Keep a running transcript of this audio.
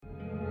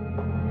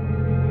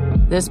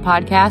This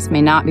podcast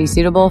may not be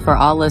suitable for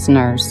all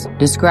listeners.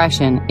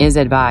 Discretion is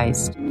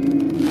advised.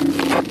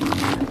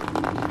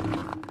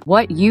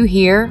 What you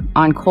hear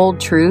on Cold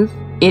Truth,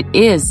 it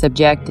is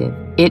subjective.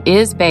 It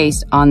is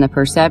based on the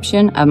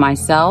perception of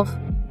myself,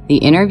 the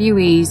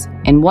interviewees,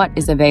 and what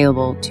is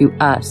available to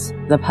us,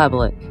 the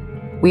public.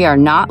 We are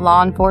not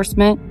law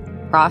enforcement,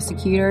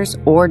 prosecutors,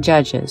 or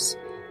judges.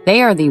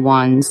 They are the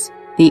ones,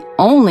 the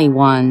only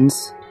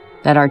ones,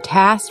 that are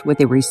tasked with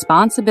the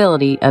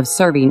responsibility of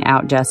serving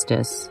out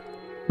justice.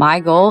 My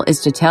goal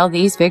is to tell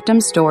these victim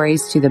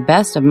stories to the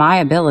best of my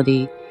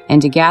ability and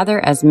to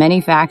gather as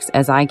many facts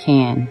as I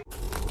can.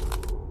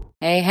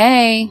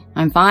 Hey,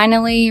 I'm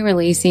finally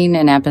releasing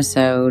an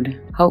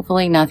episode.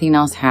 Hopefully nothing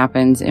else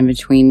happens in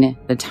between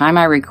the time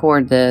I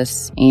record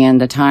this and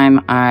the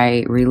time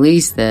I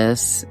release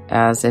this,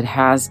 as it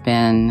has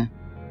been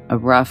a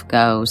rough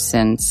go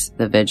since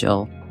the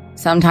vigil.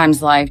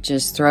 Sometimes life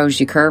just throws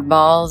you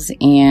curveballs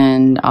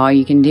and all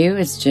you can do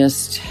is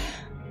just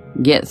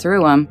get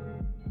through them.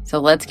 So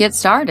let's get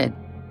started.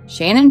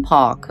 Shannon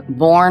Paulk,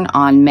 born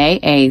on May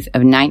 8th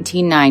of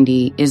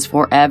 1990, is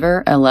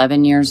forever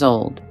 11 years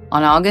old.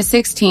 On August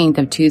 16th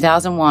of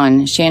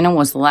 2001, Shannon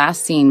was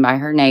last seen by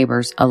her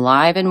neighbors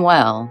alive and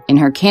well in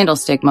her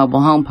Candlestick Mobile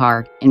Home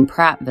Park in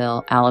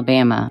Prattville,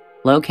 Alabama,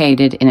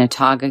 located in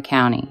Autauga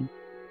County.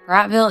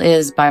 Prattville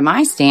is, by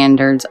my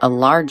standards, a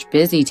large,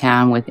 busy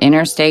town with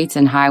interstates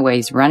and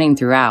highways running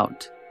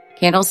throughout.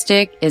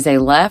 Candlestick is a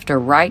left or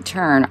right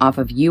turn off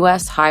of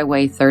U.S.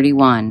 Highway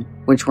 31,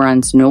 which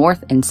runs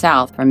north and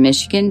south from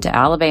Michigan to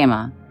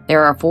Alabama.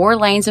 There are 4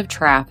 lanes of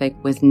traffic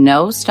with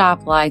no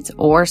stoplights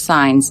or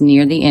signs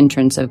near the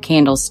entrance of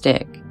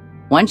Candlestick.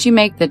 Once you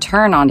make the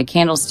turn onto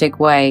Candlestick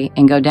Way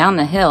and go down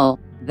the hill,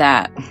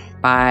 that,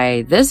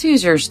 by this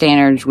user's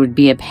standards, would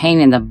be a pain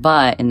in the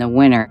butt in the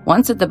winter.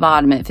 Once at the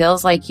bottom, it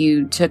feels like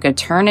you took a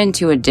turn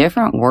into a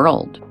different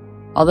world.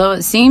 Although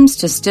it seems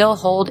to still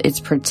hold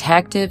its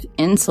protective,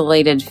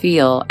 insulated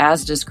feel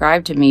as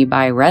described to me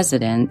by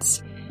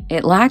residents,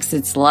 it lacks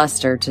its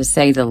luster, to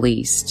say the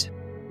least.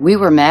 We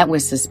were met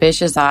with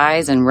suspicious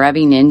eyes and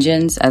revving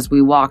engines as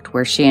we walked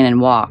where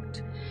Shannon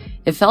walked.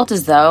 It felt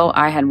as though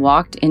I had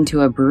walked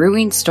into a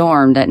brewing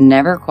storm that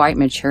never quite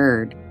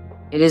matured.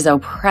 It is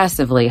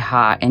oppressively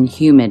hot and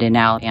humid in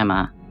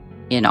Alabama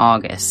in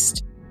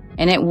August.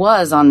 And it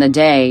was on the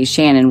day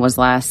Shannon was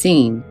last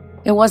seen.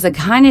 It was the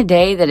kind of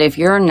day that if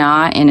you're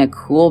not in a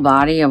cool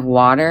body of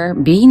water,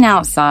 being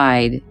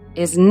outside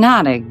is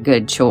not a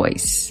good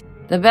choice.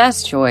 The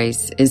best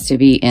choice is to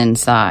be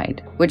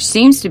inside, which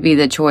seems to be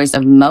the choice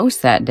of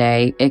most that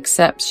day,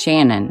 except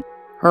Shannon.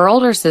 Her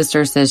older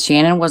sister says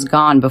Shannon was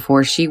gone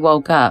before she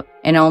woke up,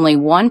 and only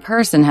one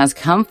person has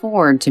come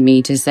forward to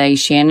me to say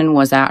Shannon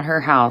was at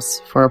her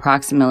house for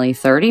approximately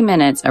 30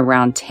 minutes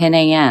around 10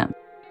 a.m.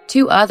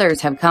 2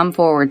 others have come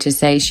forward to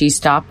say she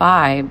stopped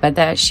by, but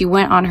that she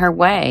went on her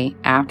way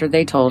after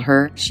they told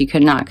her she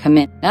could not come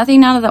in.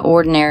 Nothing out of the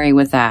ordinary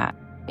with that.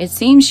 It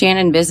seems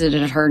Shannon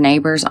visited her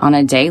neighbors on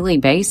a daily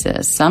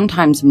basis,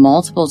 sometimes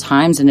multiple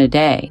times in a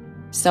day,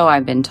 so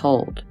I've been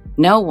told.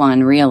 No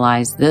one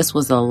realized this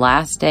was the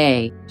last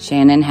day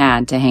Shannon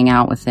had to hang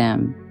out with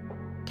them.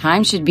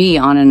 Time should be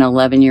on an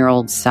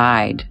 11-year-old's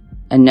side.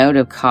 A note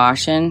of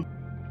caution: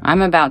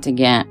 I'm about to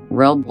get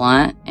real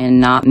blunt and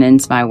not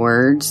mince my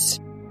words,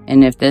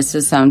 and if this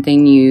is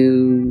something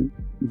you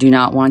do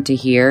not want to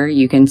hear,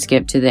 you can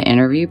skip to the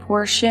interview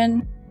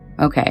portion.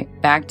 Okay,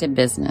 back to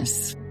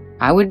business.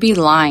 I would be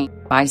lying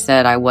if I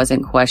said I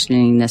wasn't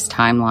questioning this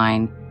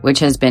timeline, which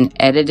has been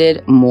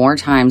edited more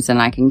times than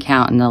I can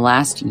count in the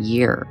last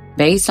year,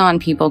 based on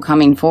people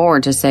coming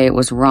forward to say it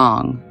was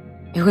wrong.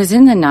 It was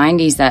in the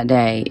 90s that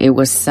day. It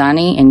was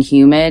sunny and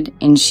humid,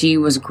 and she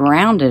was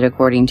grounded,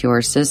 according to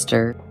her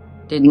sister.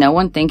 Did no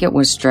one think it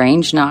was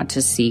strange not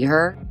to see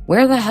her?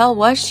 Where the hell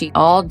was she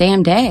all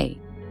damn day?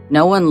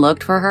 No one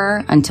looked for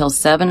her until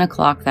 7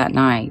 o'clock that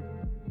night.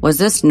 Was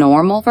this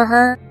normal for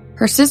her?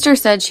 Her sister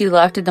said she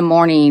left in the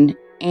morning,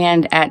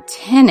 and at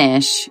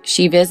 10-ish,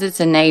 she visits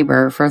a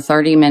neighbor for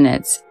 30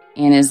 minutes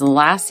and is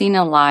last seen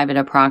alive at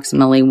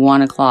approximately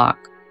 1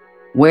 o'clock.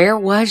 Where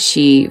was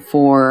she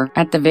for,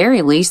 at the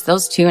very least,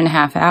 those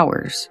 2.5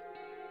 hours?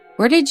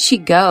 Where did she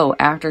go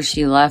after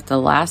she left the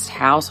last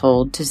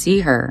household to see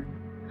her?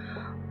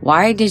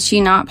 Why did she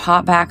not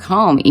pop back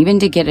home, even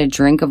to get a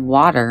drink of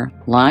water,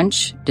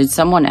 lunch? Did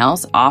someone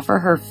else offer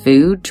her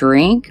food,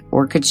 drink,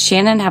 or could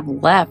Shannon have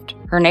left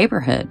her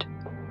neighborhood?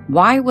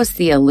 Why was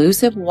the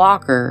elusive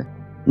walker,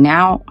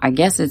 now I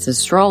guess it's a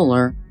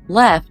stroller,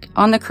 left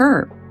on the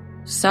curb?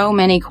 So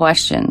many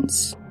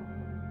questions.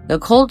 The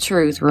cold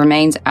truth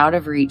remains out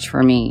of reach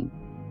for me.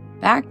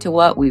 Back to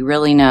what we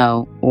really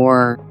know,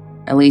 or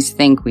at least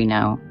think we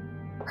know.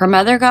 Her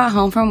mother got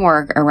home from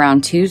work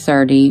around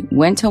 2:30,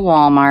 went to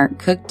Walmart,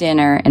 cooked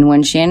dinner, and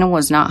when Shannon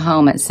was not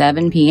home at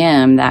 7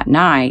 p.m. that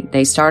night,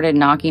 they started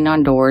knocking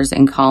on doors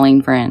and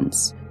calling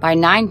friends. By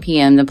 9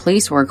 p.m., the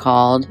police were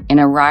called and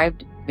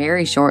arrived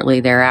very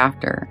shortly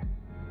thereafter.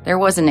 There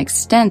was an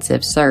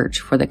extensive search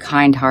for the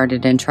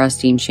kind-hearted and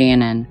trusting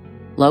Shannon.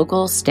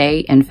 Local,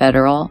 state, and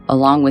federal,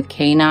 along with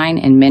canine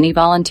and many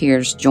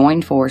volunteers,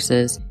 joined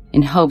forces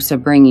in hopes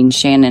of bringing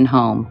Shannon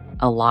home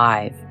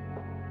alive.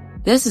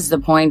 This is the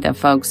point that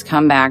folks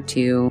come back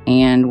to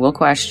and will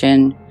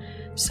question,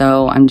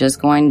 so I'm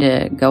just going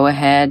to go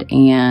ahead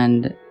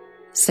and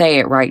say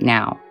it right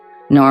now.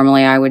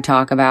 Normally I would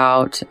talk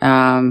about,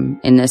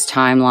 in this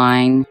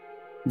timeline,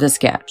 the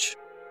sketch.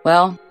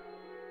 Well,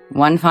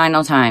 one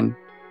final time.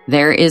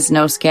 There is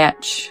no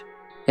sketch.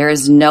 There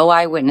is no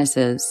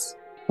eyewitnesses.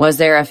 Was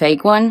there a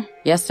fake one?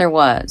 Yes, there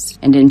was.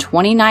 And in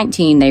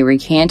 2019, they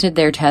recanted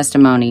their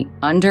testimony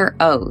under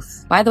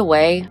oath. By the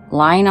way,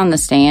 lying on the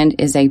stand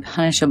is a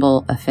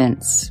punishable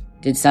offense.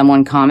 Did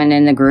someone comment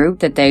in the group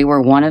that they were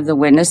one of the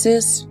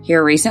witnesses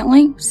here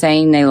recently,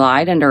 saying they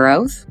lied under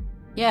oath?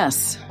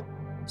 Yes.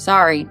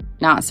 Sorry,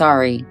 not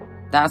sorry.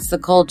 That's the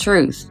cold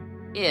truth.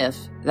 If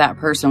that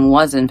person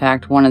was in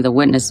fact one of the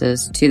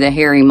witnesses to the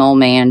hairy mole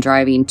man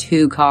driving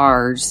two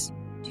cars.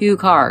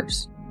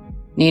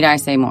 Need I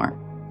say more?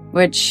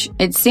 Which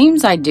it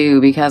seems I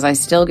do, because I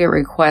still get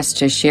requests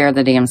to share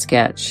the damn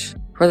sketch.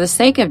 For the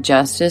sake of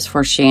justice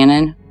for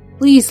Shannon,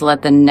 please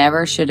let the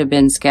never should have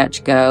been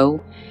sketch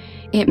go.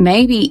 It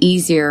may be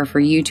easier for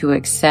you to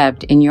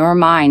accept in your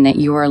mind that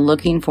you are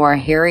looking for a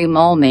hairy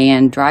mole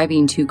man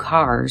driving two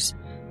cars,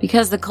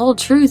 because the cold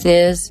truth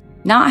is,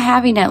 not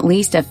having at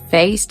least a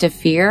face to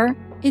fear,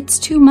 it's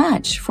too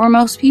much for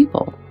most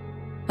people.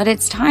 But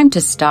it's time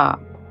to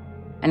stop.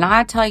 And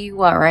I tell you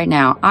what, right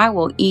now, I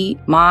will eat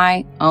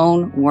my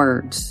own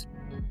words.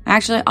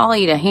 Actually, I'll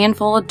eat a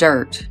handful of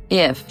dirt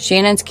if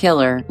Shannon's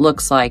killer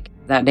looks like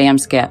that damn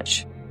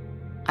sketch.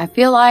 I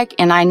feel like,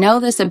 and I know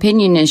this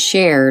opinion is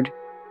shared,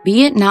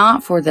 be it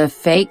not for the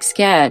fake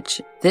sketch,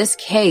 this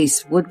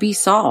case would be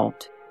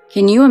solved.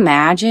 Can you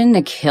imagine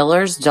the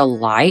killer's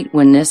delight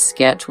when this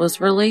sketch was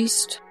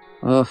released?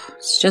 Ugh,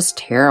 it's just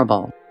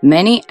terrible.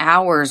 Many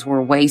hours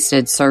were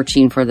wasted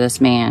searching for this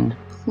man.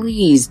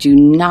 Please do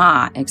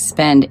not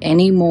expend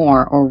any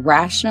more or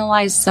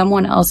rationalize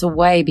someone else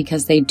away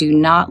because they do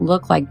not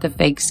look like the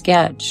fake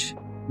sketch.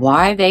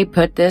 Why they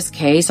put this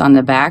case on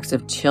the backs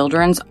of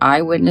children's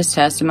eyewitness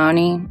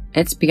testimony,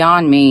 it's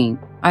beyond me.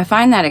 I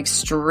find that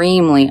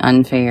extremely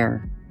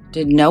unfair.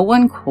 Did no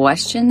one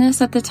question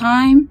this at the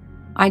time?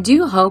 I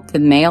do hope the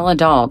male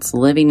adults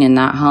living in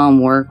that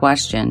home were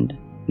questioned.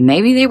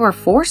 Maybe they were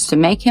forced to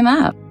make him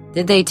up.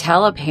 Did they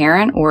tell a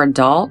parent or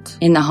adult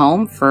in the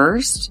home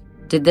first?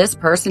 Did this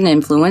person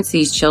influence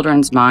these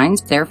children's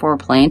minds, therefore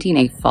planting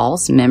a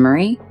false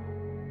memory?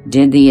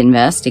 Did the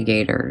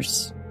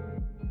investigators?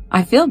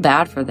 I feel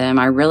bad for them,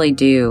 I really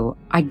do.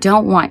 I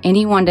don't want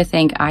anyone to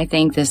think I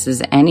think this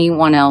is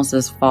anyone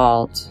else's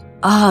fault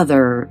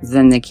other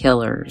than the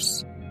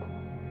killers.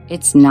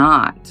 It's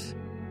not.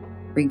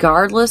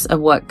 Regardless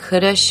of what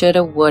coulda,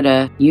 shoulda,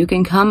 woulda you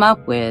can come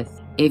up with,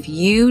 if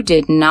you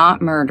did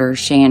not murder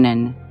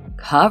Shannon,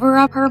 cover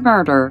up her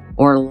murder,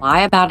 or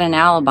lie about an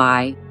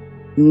alibi,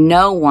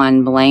 no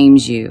one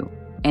blames you.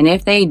 And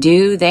if they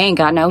do, they ain't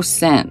got no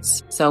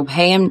sense. So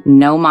pay them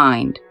no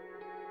mind.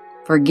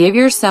 Forgive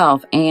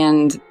yourself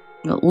and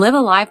live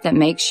a life that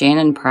makes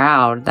Shannon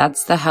proud.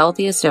 That's the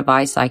healthiest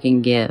advice I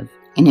can give.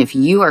 And if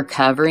you are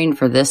covering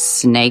for this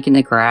snake in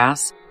the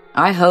grass,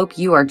 I hope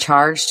you are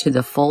charged to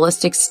the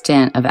fullest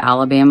extent of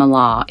Alabama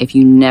law if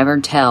you never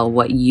tell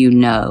what you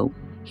know.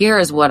 Here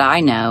is what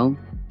I know.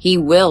 He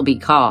will be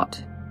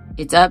caught.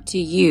 It's up to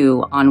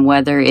you on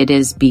whether it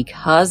is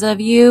because of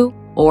you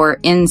or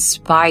in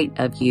spite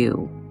of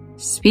you.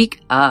 Speak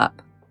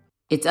up.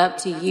 It's up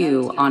to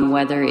you on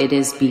whether it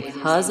is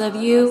because of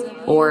you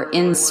or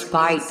in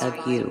spite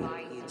of you.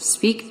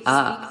 Speak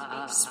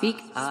up. Speak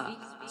up.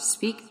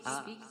 Speak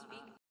up.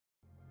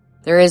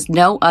 There is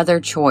no other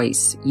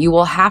choice. You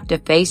will have to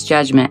face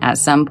judgment at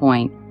some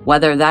point,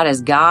 whether that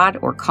is God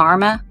or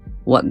karma.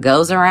 What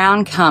goes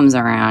around comes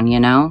around, you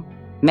know?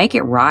 Make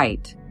it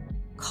right.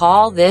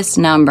 Call this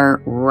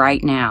number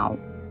right now.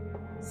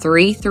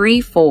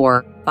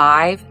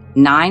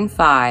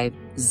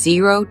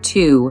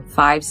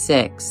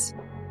 334-595-0256.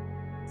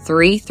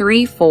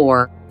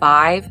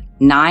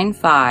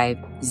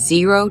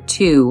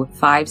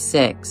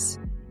 334-595-0256.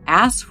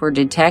 Ask for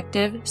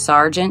Detective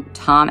Sergeant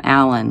Tom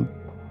Allen.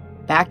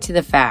 Back to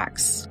the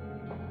facts.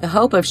 The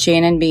hope of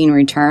Shannon being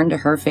returned to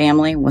her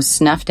family was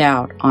snuffed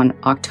out on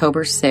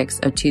October 6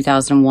 of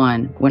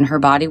 2001 when her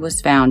body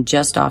was found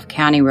just off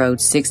County Road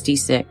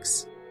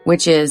 66,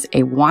 which is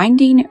a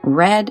winding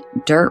red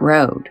dirt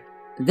road.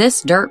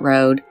 This dirt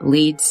road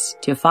leads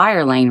to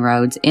fire lane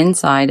roads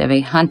inside of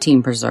a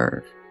hunting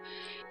preserve.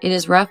 It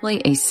is roughly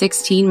a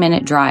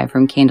 16-minute drive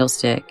from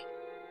Candlestick.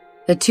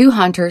 The two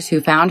hunters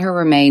who found her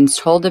remains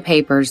told the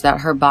papers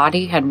that her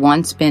body had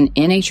once been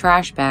in a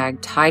trash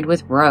bag tied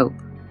with rope.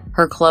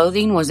 Her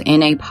clothing was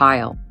in a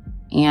pile.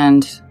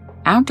 And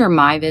after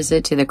my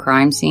visit to the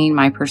crime scene,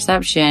 my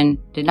perception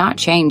did not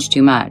change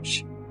too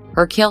much.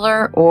 Her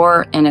killer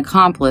or an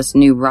accomplice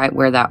knew right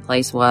where that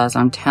place was,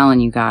 I'm telling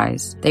you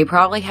guys. They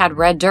probably had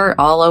red dirt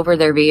all over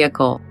their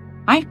vehicle.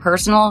 My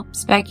personal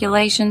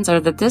speculations are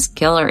that this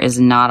killer is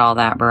not all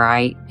that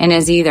bright and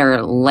is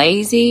either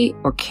lazy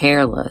or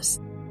careless.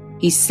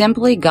 He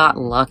simply got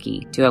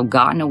lucky to have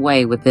gotten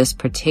away with this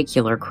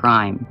particular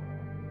crime.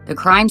 The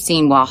crime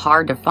scene, while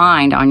hard to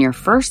find on your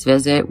first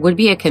visit, would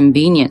be a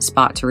convenient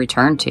spot to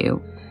return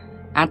to.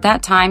 At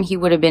that time, he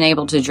would have been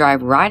able to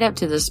drive right up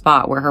to the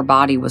spot where her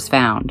body was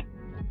found.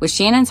 With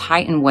Shannon's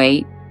height and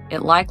weight,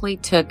 it likely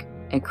took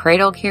a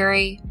cradle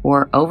carry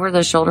or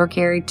over-the-shoulder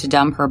carry to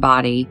dump her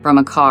body from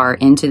a car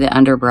into the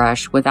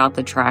underbrush without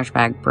the trash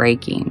bag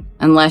breaking,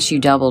 unless you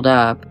doubled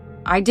up.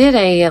 I did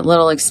a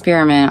little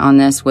experiment on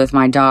this with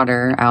my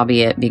daughter,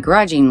 albeit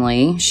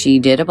begrudgingly. She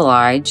did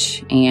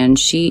oblige, and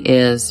she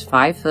is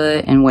 5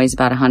 foot and weighs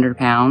about 100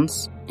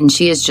 pounds. And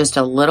she is just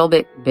a little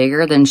bit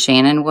bigger than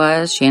Shannon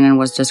was. Shannon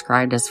was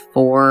described as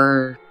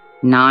 4'9",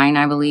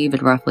 I believe,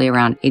 and roughly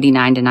around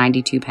 89 to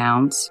 92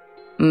 pounds.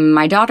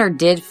 My daughter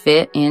did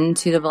fit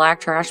into the black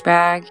trash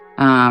bag,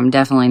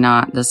 definitely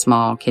not the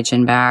small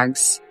kitchen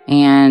bags.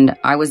 And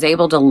I was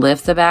able to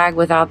lift the bag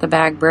without the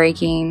bag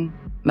breaking,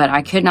 but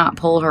I could not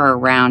pull her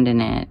around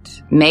in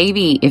it.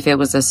 Maybe if it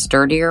was a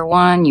sturdier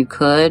one, you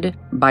could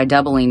by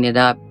doubling it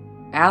up.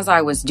 As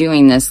I was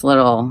doing this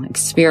little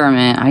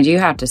experiment, I do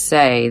have to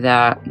say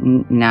that,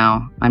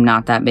 no, I'm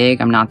not that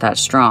big, I'm not that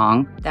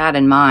strong. That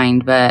in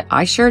mind, but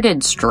I sure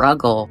did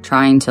struggle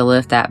trying to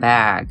lift that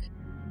bag.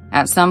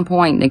 At some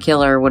point, the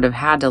killer would have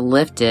had to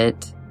lift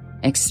it,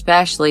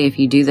 especially if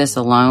you do this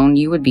alone.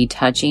 You would be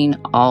touching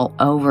all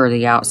over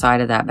the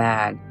outside of that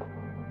bag.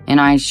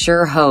 And I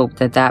sure hope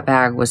that that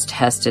bag was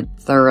tested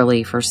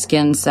thoroughly for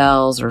skin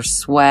cells or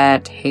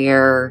sweat,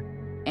 hair,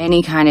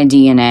 any kind of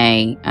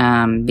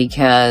DNA,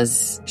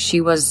 because she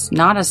was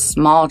not a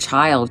small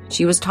child.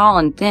 She was tall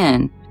and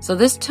thin. So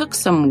this took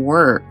some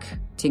work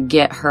to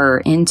get her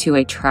into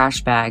a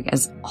trash bag,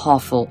 as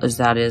awful as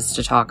that is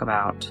to talk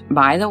about.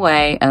 By the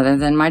way, other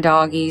than my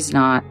doggies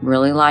not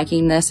really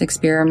liking this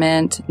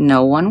experiment,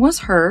 no one was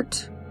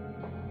hurt.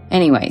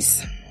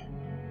 Anyways,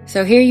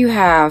 so here you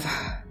have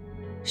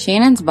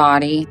Shannon's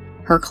body,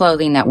 her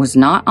clothing that was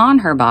not on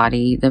her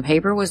body. The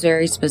paper was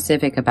very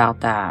specific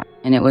about that,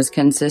 and it was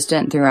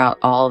consistent throughout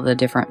all of the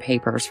different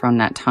papers from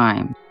that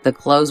time. The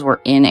clothes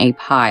were in a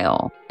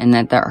pile, and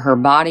that her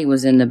body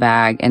was in the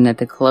bag, and that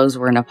the clothes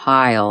were in a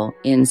pile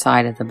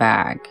inside of the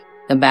bag.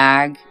 The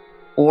bag,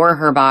 or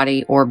her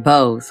body, or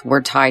both,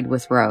 were tied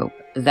with rope.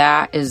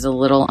 That is a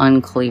little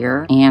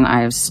unclear, and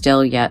I have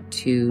still yet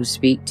to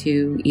speak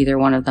to either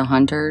one of the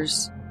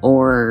hunters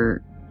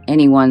or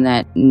anyone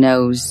that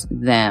knows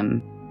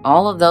them.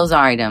 All of those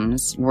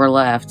items were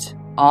left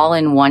all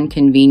in one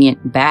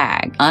convenient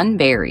bag,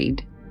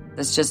 unburied.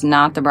 That's just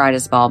not the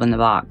brightest bulb in the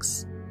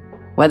box.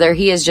 Whether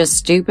he is just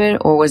stupid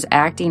or was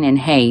acting in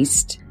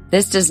haste,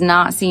 this does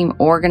not seem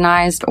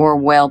organized or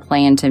well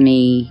planned to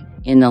me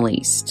in the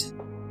least.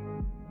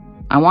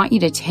 I want you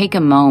to take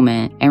a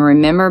moment and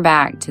remember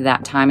back to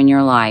that time in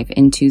your life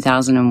in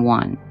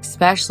 2001,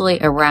 especially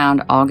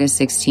around August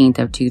 16th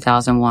of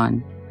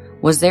 2001.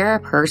 Was there a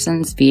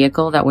person's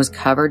vehicle that was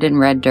covered in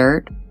red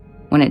dirt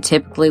when it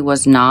typically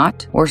was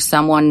not? Or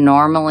someone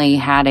normally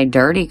had a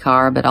dirty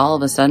car, but all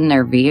of a sudden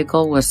their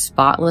vehicle was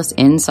spotless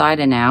inside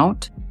and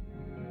out?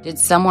 Did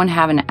someone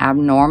have an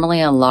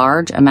abnormally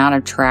large amount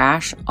of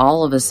trash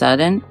all of a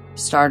sudden,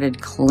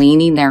 started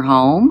cleaning their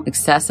home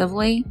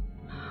excessively?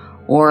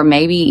 Or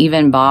maybe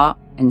even bought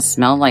and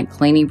smelled like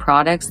cleaning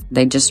products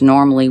they just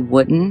normally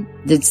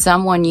wouldn't? Did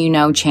someone you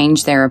know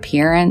change their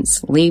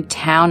appearance, leave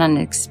town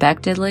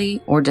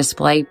unexpectedly, or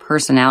display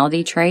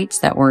personality traits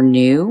that were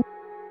new?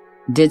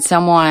 Did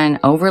someone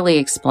overly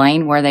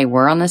explain where they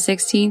were on the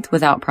 16th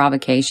without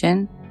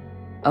provocation?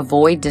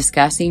 Avoid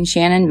discussing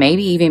Shannon,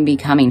 maybe even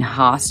becoming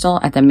hostile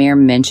at the mere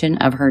mention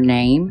of her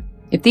name?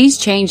 If these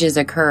changes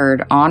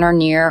occurred on or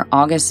near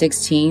August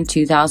 16,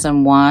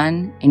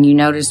 2001, and you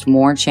noticed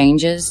more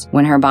changes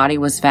when her body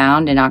was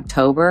found in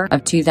October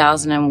of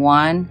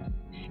 2001,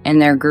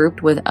 and they're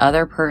grouped with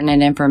other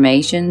pertinent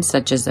information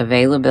such as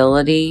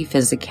availability,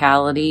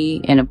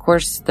 physicality, and of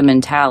course the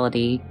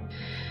mentality.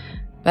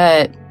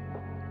 But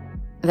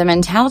the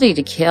mentality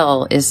to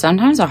kill is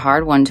sometimes a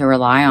hard one to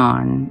rely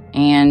on,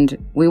 and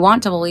we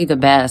want to believe the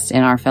best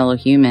in our fellow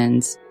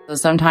humans. So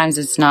sometimes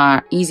it's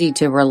not easy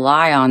to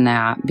rely on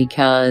that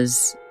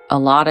because a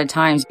lot of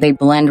times they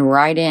blend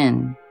right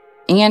in.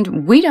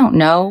 And we don't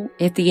know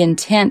if the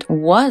intent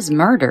was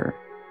murder.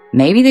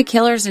 Maybe the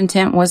killer's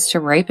intent was to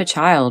rape a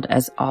child,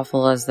 as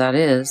awful as that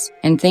is,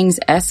 and things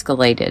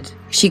escalated.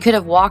 She could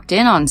have walked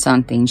in on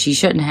something she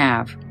shouldn't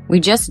have.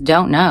 We just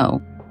don't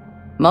know.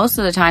 Most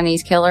of the time,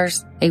 these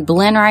killers, they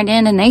blend right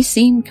in and they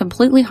seem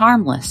completely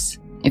harmless.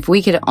 If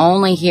we could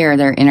only hear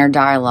their inner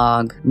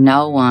dialogue,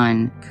 no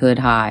one could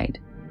hide.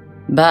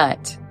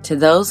 But to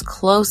those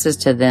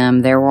closest to them,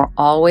 there will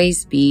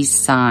always be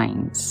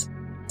signs.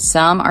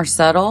 Some are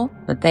subtle,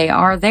 but they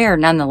are there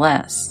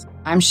nonetheless.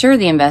 I'm sure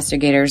the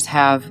investigators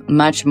have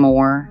much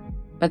more,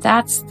 but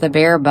that's the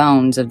bare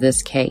bones of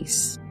this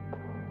case.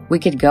 We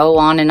could go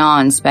on and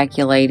on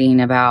speculating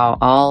about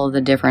all of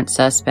the different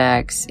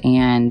suspects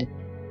and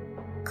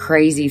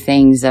crazy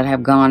things that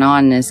have gone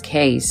on in this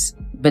case,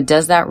 but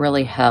does that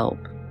really help?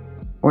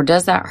 Or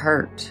does that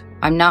hurt?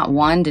 I'm not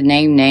one to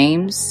name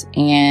names,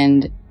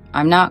 and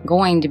I'm not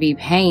going to be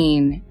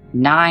paying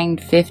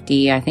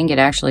 $9.50. I think it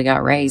actually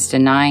got raised to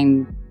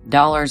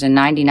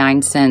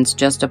 $9.99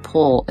 just to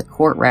pull a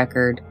court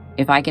record.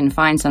 If I can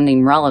find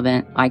something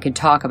relevant, I could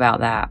talk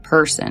about that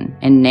person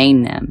and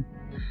name them.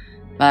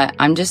 But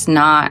I'm just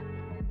not,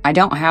 I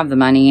don't have the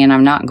money, and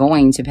I'm not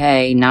going to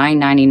pay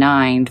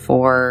 $9.99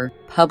 for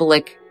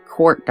public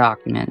court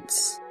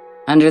documents.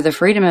 Under the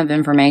Freedom of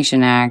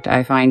Information Act,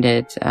 I find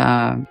it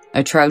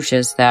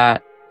atrocious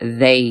that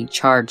they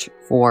charge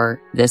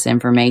for this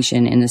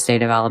information in the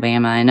state of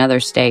Alabama. In other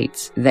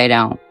states, they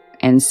don't.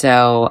 And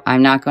so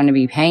I'm not going to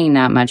be paying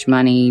that much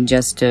money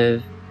just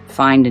to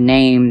find a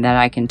name that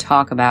I can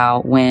talk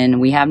about when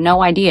we have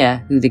no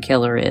idea who the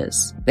killer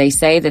is. They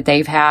say that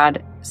they've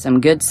had some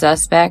good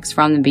suspects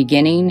from the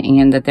beginning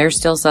and that they're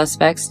still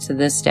suspects to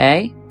this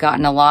day.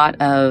 Gotten a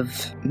lot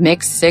of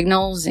mixed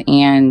signals,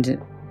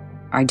 and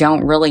I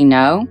don't really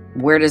know.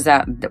 Where does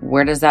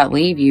that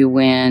leave you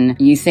when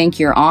you think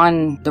you're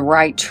on the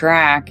right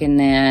track, and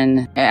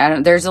then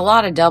there's a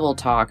lot of double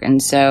talk,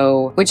 and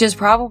so, which is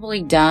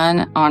probably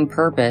done on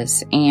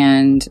purpose,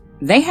 and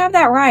they have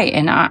that right,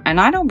 and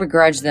I don't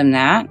begrudge them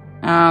that.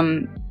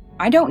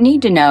 I don't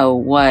need to know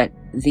what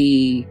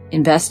the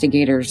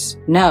investigators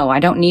know. I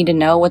don't need to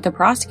know what the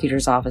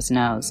prosecutor's office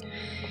knows.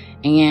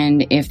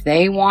 And if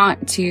they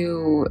want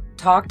to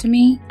talk to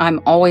me,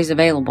 I'm always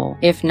available.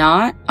 If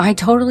not, I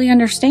totally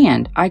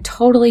understand. I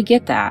totally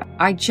get that.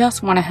 I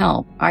just want to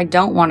help. I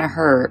don't want to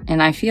hurt.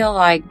 And I feel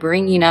like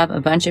bringing up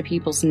a bunch of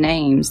people's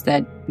names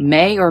that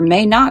may or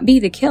may not be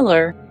the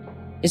killer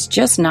is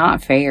just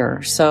not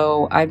fair.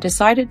 So I've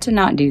decided to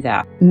not do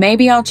that.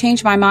 Maybe I'll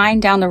change my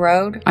mind down the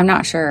road. I'm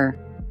not sure.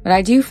 But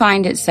I do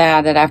find it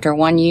sad that after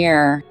 1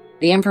 year,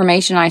 the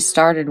information I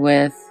started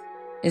with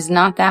is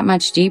not that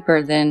much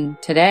deeper than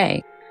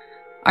today.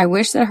 I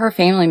wish that her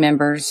family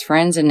members,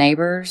 friends, and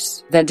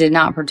neighbors that did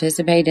not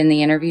participate in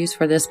the interviews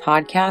for this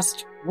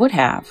podcast would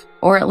have,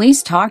 or at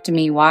least talk to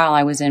me while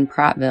I was in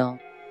Prattville.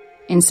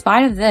 In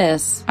spite of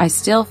this, I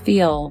still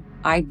feel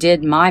I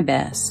did my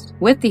best.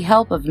 With the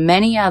help of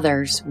many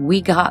others,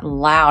 we got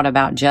loud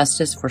about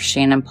justice for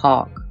Shannon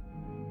Paulk.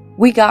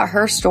 We got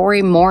her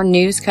story more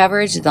news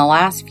coverage in the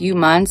last few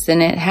months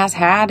than it has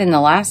had in the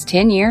last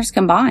 10 years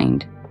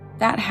combined.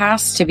 That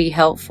has to be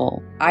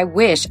helpful. I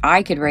wish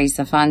I could raise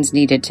the funds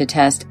needed to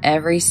test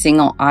every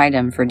single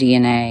item for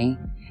DNA.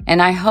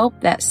 And I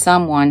hope that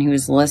someone who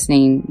is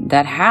listening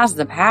that has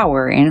the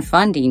power and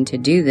funding to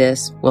do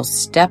this will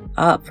step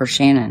up for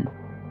Shannon.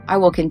 I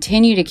will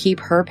continue to keep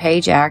her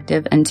page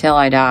active until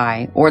I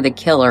die, or the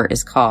killer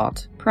is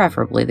caught.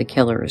 Preferably the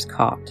killer is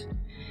caught.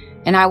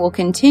 And I will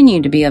continue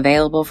to be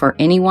available for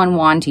anyone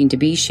wanting to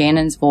be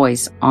Shannon's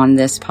voice on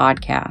this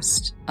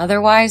podcast.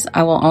 Otherwise,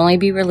 I will only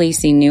be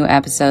releasing new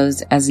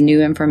episodes as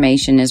new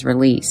information is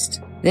released.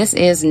 This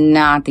is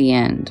not the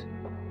end.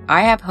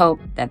 I have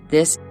hope that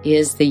this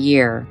is the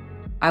year.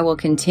 I will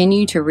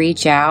continue to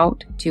reach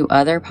out to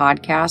other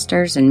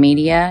podcasters and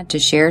media to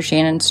share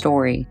Shannon's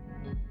story.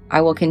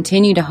 I will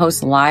continue to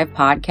host live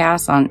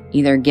podcasts on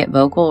either Get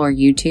Vocal or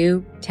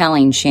YouTube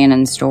telling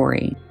Shannon's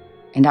story.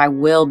 And I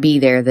will be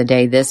there the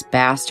day this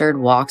bastard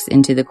walks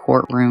into the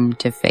courtroom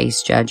to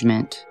face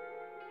judgment.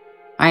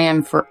 I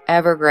am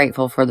forever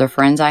grateful for the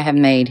friends I have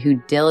made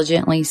who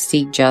diligently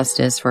seek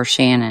justice for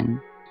Shannon.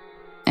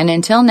 And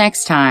until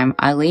next time,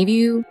 I leave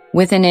you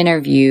with an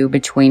interview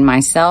between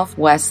myself,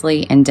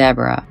 Wesley, and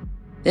Deborah.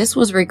 This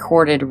was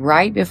recorded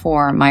right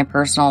before my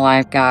personal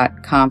life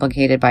got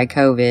complicated by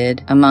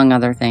COVID, among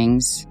other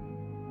things.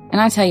 And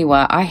I tell you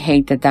what, I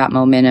hate that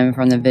momentum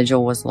from the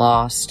vigil was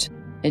lost.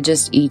 It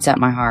just eats at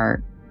my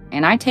heart.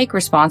 And I take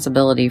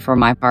responsibility for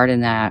my part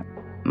in that.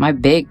 My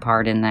big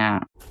part in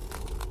that.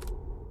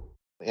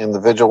 And the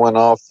vigil went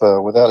off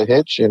without a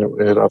hitch, and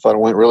I thought it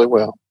went really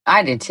well.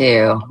 I did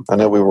too. I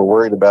know we were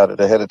worried about it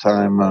ahead of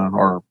time,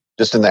 or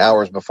just in the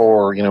hours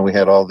before. We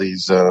had all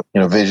these,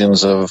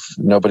 visions of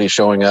nobody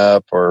showing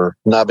up or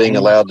not being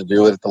allowed to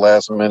do it at the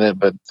last minute,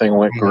 but the thing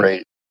went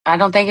great. I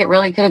don't think it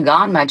really could have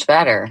gone much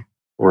better.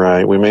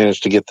 Right. We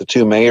managed to get the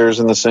two mayors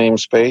in the same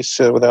space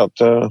without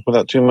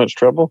too much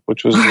trouble,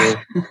 which was...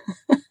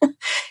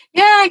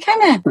 Yeah, I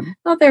kind of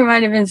thought there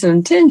might have been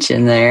some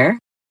tension there.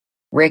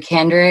 Rick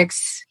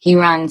Hendricks, he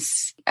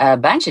runs a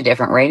bunch of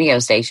different radio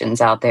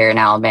stations out there in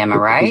Alabama,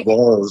 right? He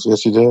does.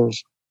 Yes, he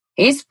does.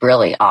 He's a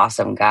really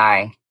awesome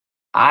guy.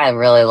 I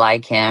really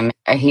like him.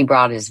 He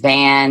brought his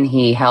van.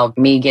 He helped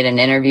me get an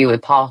interview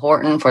with Paul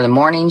Horton for the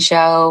morning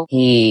show.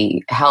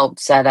 He helped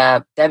set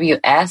up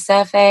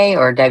WSFA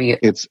or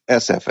It's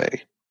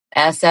SFA.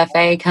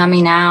 SFA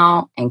coming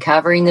out and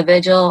covering the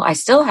vigil. I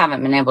still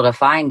haven't been able to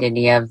find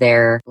any of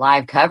their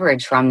live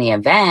coverage from the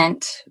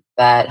event,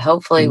 but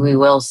hopefully we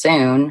will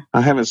soon.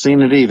 I haven't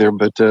seen it either,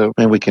 but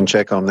maybe we can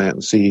check on that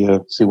and see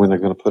when they're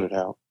going to put it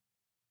out.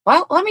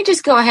 Well, let me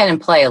just go ahead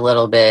and play a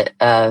little bit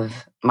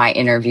of my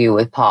interview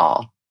with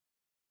Paul.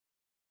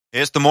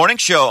 It's the morning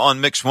show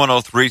on Mix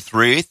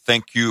 103.3.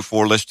 Thank you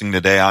for listening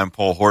today. I'm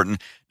Paul Horton.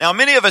 Now,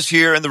 many of us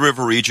here in the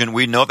River region,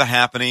 we know the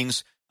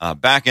happenings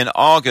back in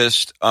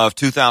August of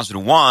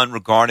 2001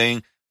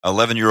 regarding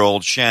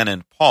 11-year-old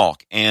Shannon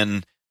Paulk.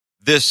 And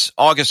this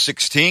August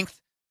 16th,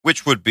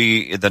 which would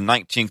be the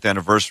 19th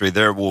anniversary,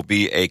 there will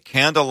be a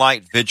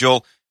candlelight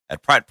vigil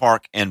at Pratt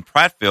Park in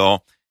Prattville.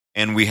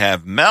 And we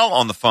have Mel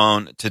on the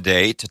phone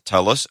today to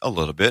tell us a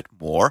little bit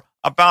more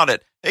about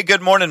it. Hey,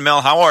 good morning, Mel.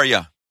 How are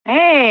you?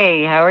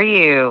 Hey, how are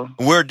you?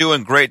 We're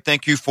doing great.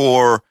 Thank you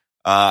for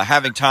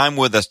having time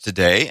with us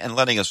today and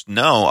letting us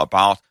know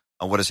about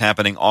what is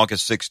happening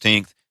August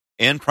 16th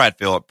in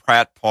Prattville at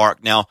Pratt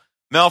Park. Now,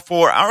 Mel,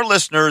 for our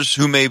listeners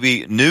who may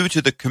be new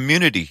to the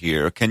community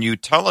here, can you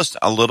tell us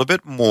a little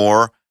bit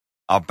more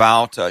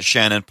about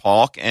Shannon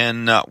Paulk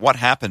and what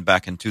happened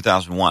back in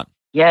 2001?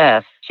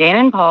 Yes,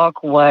 Shannon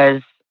Paulk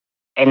was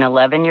an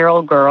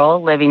 11-year-old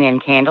girl living in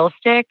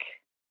Candlestick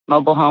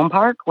Mobile Home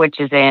Park, which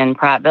is in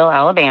Prattville,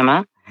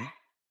 Alabama. Mm-hmm.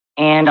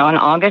 And on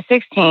August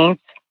 16th,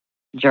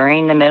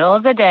 during the middle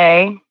of the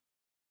day,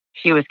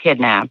 she was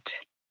kidnapped.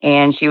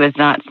 And she was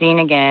not seen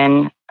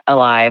again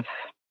alive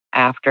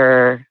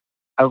after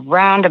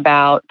around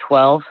about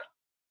 12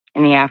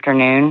 in the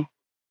afternoon,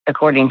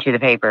 according to the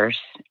papers.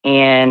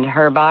 And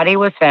her body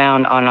was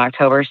found on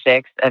October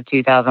 6th of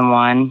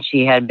 2001.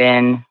 She had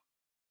been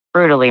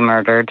brutally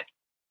murdered.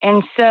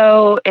 And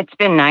so it's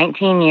been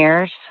 19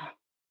 years,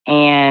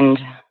 and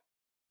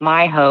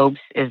my hopes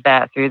is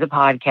that through the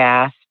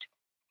podcast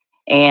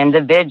and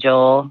the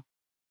vigil,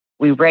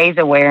 we raise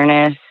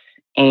awareness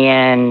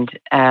and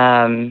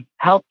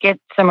help get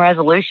some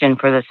resolution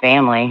for this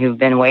family who've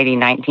been waiting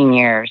 19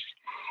 years.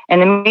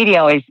 And the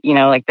media always,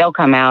 they'll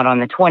come out on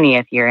the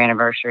 20th year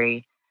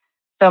anniversary.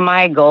 So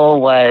my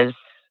goal was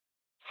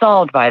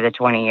solved by the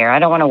 20 year. I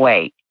don't want to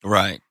wait.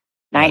 Right.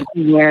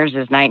 19 years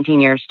is 19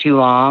 years too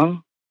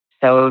long.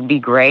 So it would be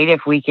great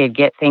if we could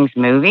get things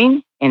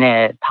moving in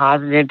a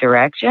positive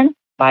direction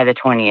by the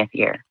 20th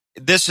year.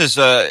 This is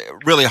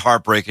really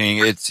heartbreaking.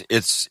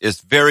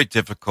 It's very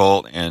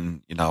difficult,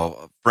 and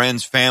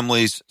friends,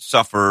 families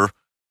suffer,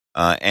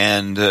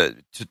 and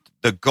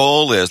the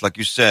goal is, like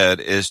you said,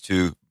 is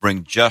to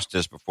bring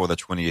justice before the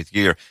 20th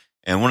year.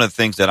 And one of the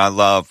things that I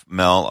love,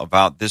 Mel,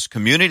 about this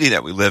community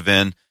that we live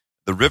in,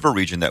 the river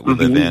region that we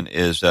live in,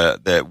 is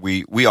that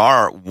we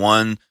are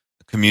one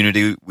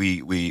community.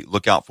 We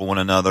look out for one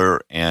another,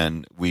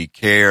 and we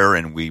care,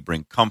 and we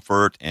bring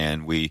comfort,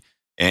 and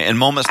in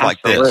moments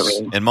like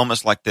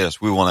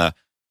this, we want to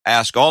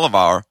ask all of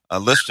our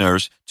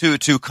listeners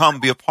to come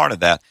be a part of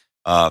that,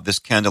 this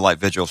candlelight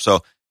vigil.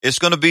 So it's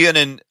going to be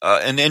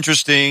an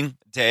interesting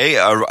day,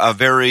 a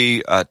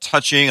very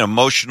touching,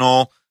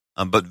 emotional,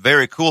 but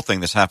very cool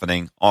thing that's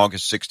happening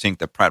August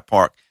 16th at Pratt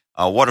Park.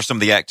 What are some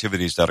of the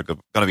activities that are going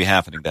to be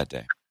happening that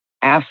day?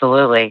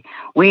 Absolutely.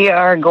 We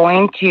are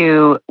going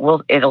to,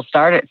 it'll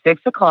start at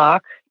 6:00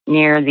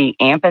 near the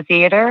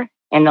amphitheater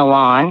in the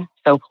lawn.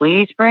 So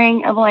please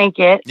bring a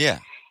blanket. Yeah.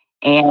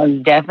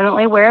 And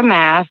definitely wear a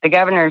mask. The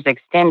governor's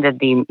extended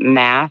the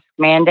mask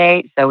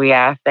mandate, so we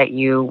ask that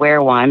you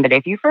wear one. But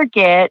if you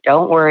forget,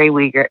 don't worry.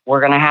 We're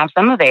going to have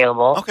some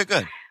available. Okay,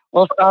 good.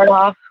 We'll start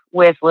off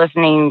with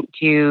listening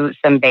to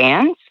some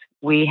bands.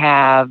 We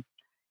have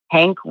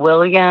Hank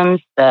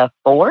Williams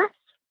IV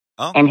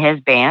and his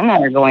band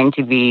that are going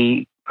to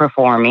be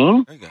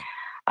performing. Very good.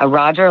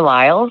 Roger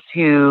Lyles,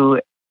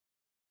 who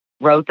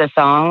wrote the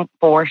song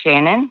for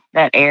Shannon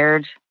that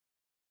aired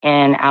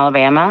in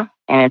Alabama,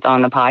 and it's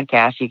on the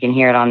podcast. You can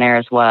hear it on there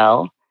as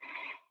well.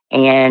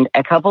 And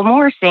a couple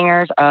more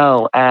singers.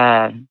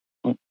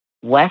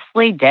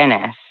 Wesley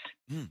Dennis.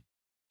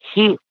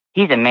 He's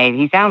amazing.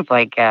 He sounds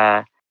like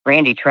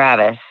Randy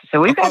Travis. So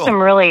we've got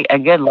a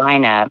good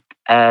lineup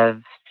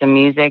of some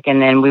music,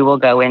 and then we will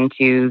go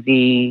into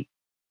the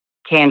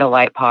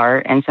candlelight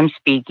part and some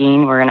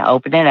speaking. We're going to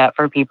open it up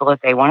for people if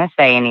they want to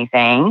say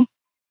anything.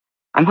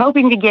 I'm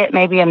hoping to get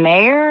maybe a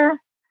mayor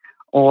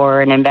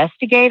or an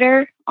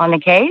investigator on the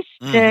case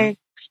to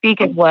speak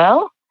as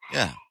well.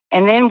 Yeah.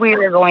 And then we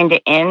are going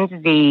to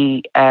end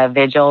the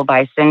vigil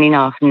by sending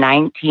off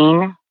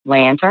 19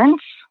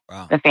 lanterns.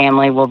 Wow. The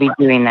family will be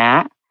doing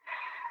that,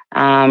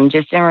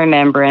 just in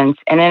remembrance.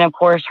 And then, of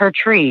course, her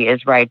tree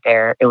is right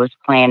there. It was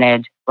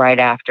planted right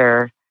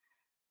after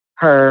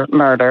her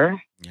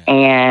murder. Yeah.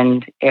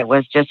 And it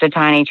was just a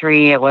tiny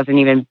tree. It was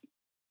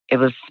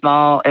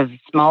small, as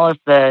small as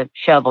the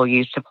shovel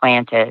used to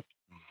plant it.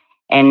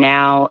 And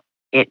now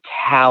it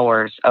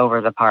towers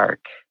over the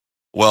park.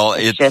 Well,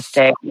 it's just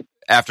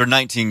after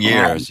 19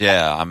 years.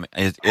 Yeah.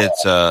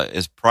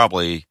 It's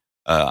probably,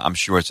 I'm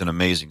sure it's an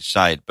amazing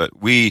sight,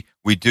 but we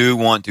do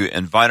want to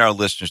invite our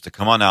listeners to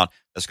come on out.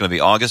 That's going to be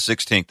August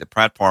 16th at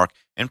Pratt Park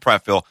in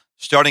Prattville,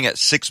 starting at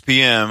 6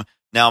 p.m.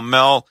 Now,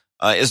 Mel,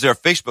 is there a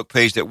Facebook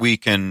page that we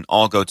can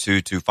all go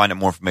to find out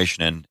more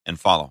information and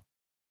follow?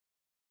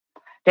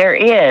 There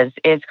is.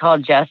 It's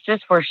called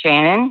Justice for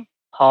Shannon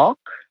Paulk.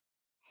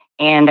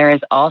 And there is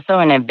also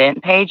an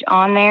event page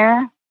on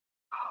there.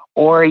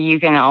 or you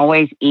can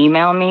always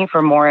email me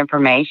for more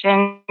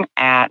information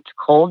at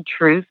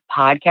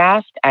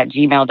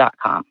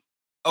coldtruthpodcast@gmail.com.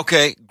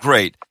 Okay,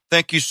 great.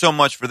 Thank you so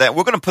much for that.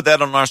 We're going to put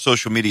that on our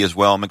social media as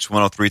well, Mix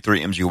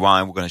 1033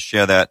 MGY. We're going to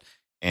share that.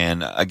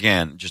 And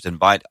again, just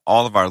invite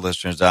all of our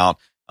listeners out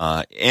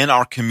in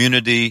our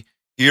community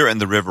here in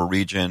the River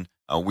region.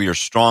 We are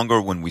stronger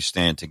when we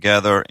stand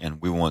together,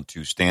 and we want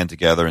to stand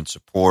together and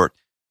support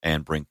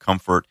and bring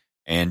comfort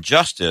and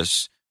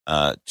justice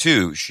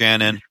to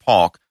Shannon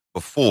Paulk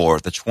before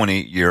the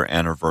 20-year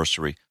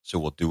anniversary. So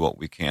we'll do what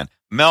we can.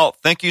 Mel,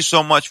 thank you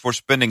so much for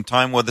spending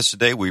time with us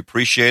today. We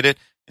appreciate it.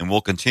 And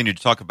we'll continue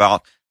to talk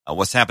about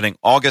what's happening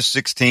August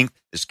 16th,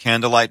 this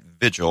candlelight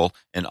vigil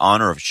in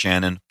honor of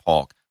Shannon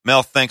Paulk.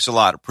 Mel, thanks a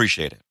lot.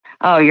 Appreciate it.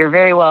 Oh, you're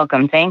very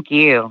welcome. Thank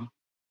you.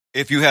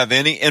 If you have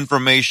any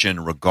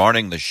information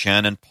regarding the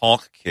Shannon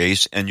Paulk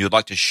case and you'd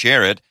like to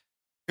share it,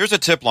 here's a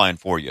tip line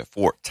for you.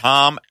 For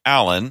Tom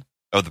Allen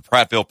of the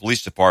Prattville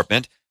Police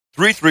Department,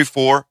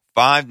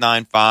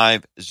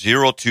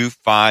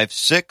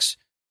 334-595-0256.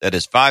 That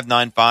is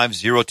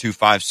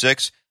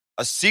 595-0256.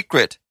 A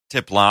secret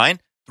tip line,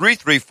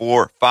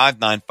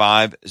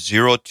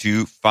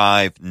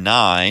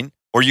 334-595-0259,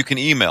 or you can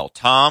email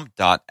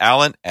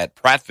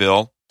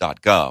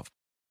tom.allen@prattville.gov.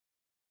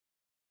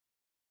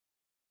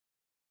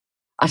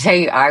 I'll tell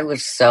you, I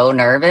was so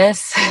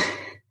nervous.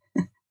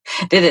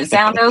 Did it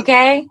sound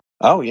okay?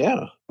 Oh,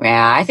 yeah.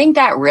 Yeah, I think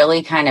that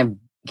really kind of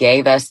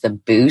gave us the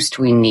boost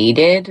we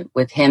needed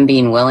with him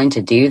being willing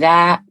to do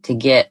that, to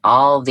get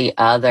all the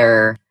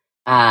other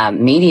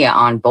media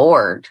on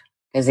board.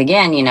 Because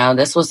again,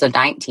 this was a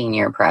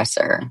 19-year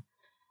presser.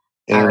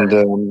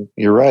 And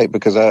you're right,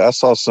 because I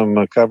saw some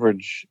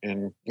coverage,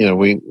 and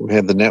we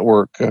had the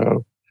network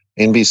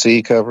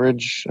NBC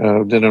coverage,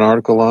 did an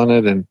article on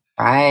it, and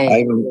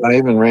right. I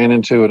even ran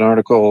into an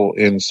article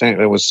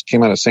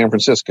came out of San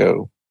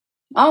Francisco.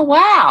 Oh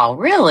wow,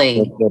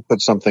 really? They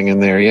put something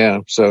in there, yeah.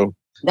 So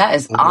that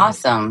is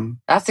awesome.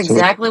 That's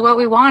exactly what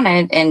we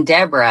wanted. And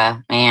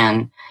Deborah,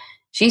 man,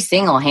 she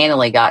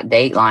single-handedly got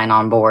Dateline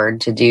on board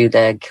to do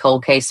the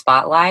cold case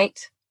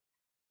spotlight.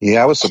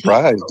 Yeah, I was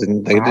surprised.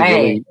 And they did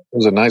really, it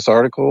was a nice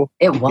article.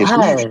 It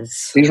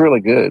was. She's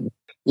really good.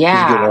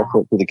 Yeah. She's a good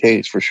output for the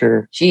case, for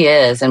sure. She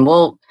is. And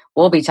we'll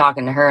be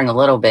talking to her in a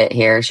little bit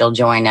here. She'll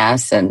join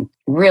us, and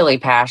really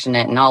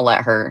passionate, and I'll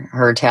let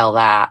her tell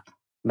that.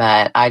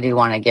 But I do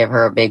want to give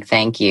her a big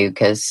thank you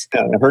because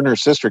her and her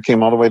sister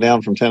came all the way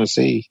down from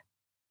Tennessee.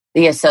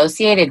 The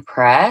Associated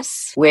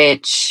Press,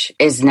 which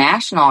is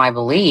national, I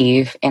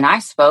believe. And I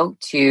spoke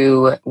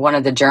to one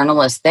of the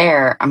journalists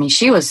there. I mean,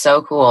 she was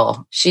so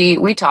cool.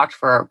 We talked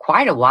for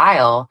quite a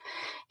while,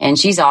 and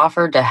she's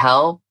offered to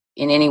help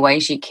in any way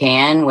she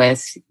can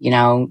with,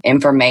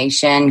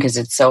 information, because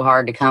it's so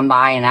hard to come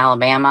by in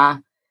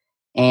Alabama,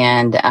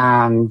 and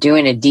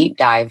doing a deep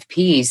dive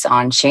piece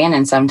on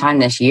Shannon sometime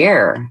this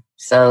year.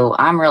 So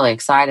I'm really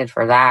excited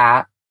for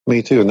that.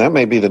 Me too. And that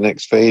may be the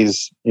next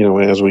phase,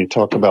 as we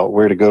talk about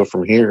where to go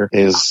from here,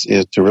 is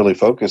to really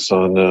focus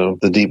on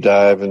the deep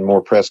dive and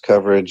more press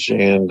coverage,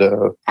 and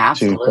to try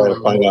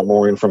to find out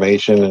more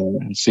information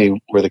and see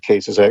where the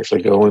case is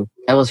actually going.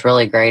 It was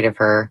really great of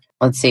her.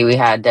 Let's see, we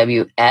had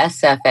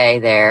WSFA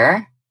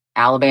there,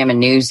 Alabama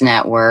News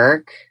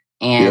Network,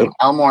 and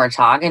El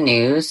Morataga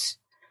News.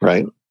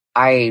 Right.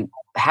 I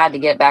had to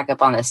get back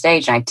up on the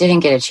stage, and I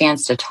didn't get a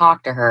chance to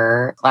talk to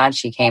her. Glad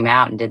she came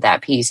out and did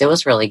that piece. It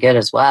was really good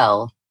as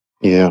well.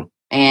 Yeah.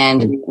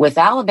 And with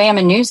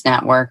Alabama News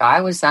Network,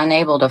 I was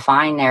unable to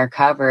find their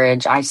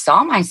coverage. I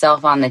saw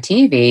myself on the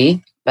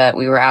TV, but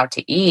we were out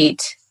to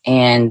eat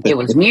and it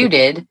was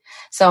muted.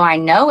 So I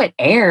know it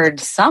aired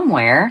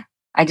somewhere.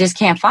 I just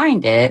can't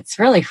find it. It's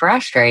really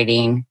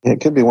frustrating.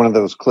 It could be one of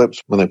those clips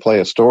when they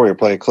play a story or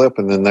play a clip,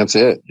 and then that's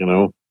it,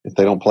 if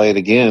they don't play it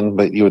again.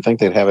 But you would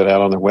think they'd have it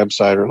out on their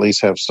website, or at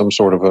least have some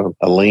sort of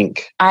a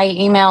link. I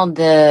emailed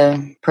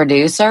the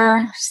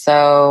producer,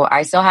 so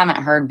I still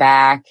haven't heard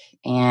back,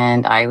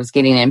 and I was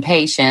getting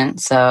impatient.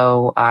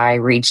 So I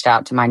reached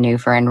out to my new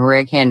friend,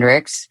 Rick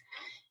Hendricks,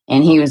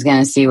 and he was going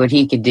to see what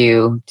he could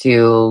do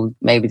to,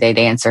 maybe they'd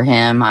answer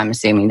him. I'm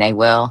assuming they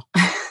will.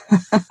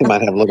 He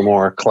might have a little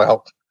more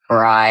clout.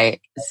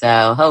 Right.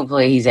 So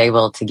hopefully he's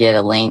able to get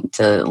a link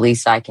to, at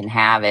least I can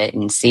have it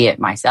and see it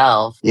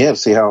myself. Yeah,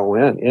 see how it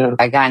went. Yeah.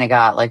 I kind of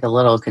got like a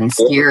little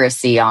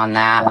conspiracy on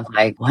that.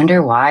 Like,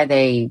 wonder why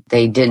they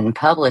didn't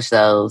publish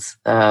those.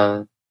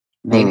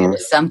 Maybe it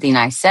was something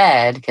I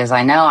said, because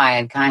I know I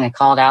had kind of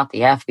called out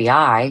the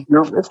FBI.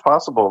 It's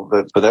possible,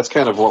 but that's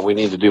kind of what we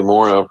need to do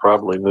more of,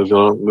 probably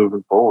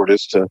moving forward,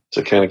 is to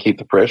kind of keep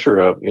the pressure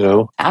up,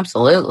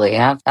 Absolutely.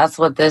 That's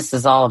what this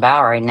is all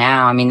about right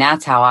now. I mean,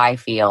 that's how I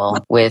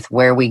feel with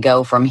where we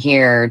go from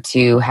here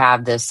to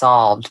have this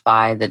solved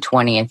by the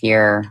 20th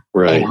year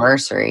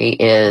anniversary,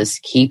 is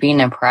keeping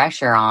the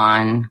pressure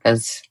on,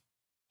 because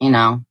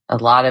a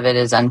lot of it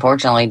is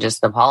unfortunately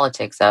just the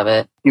politics of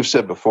it. You've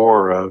said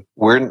before,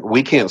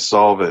 we can't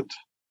solve it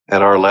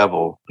at our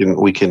level. And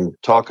we can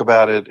talk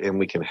about it and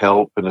we can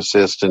help and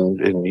assist and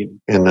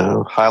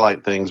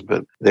highlight things,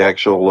 but the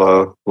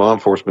actual law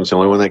enforcement's the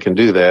only one that can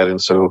do that.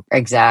 And so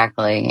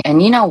exactly.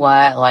 And you know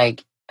what?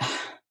 Like,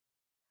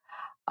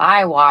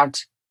 I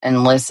watch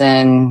and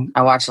listen.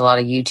 I watch a lot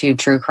of YouTube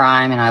true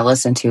crime, and I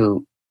listen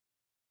to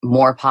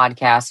more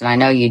podcasts, and I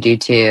know you do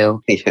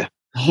too. Yeah.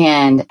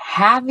 And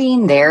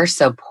having their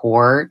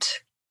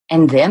support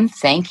and them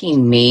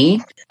thanking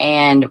me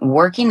and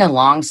working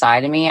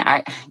alongside of me,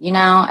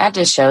 that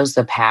just shows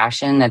the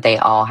passion that they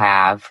all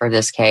have for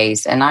this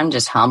case. And I'm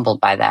just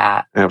humbled by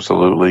that.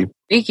 Absolutely.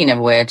 Speaking of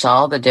which,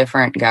 all the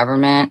different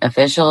government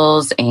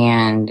officials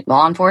and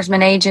law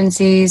enforcement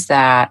agencies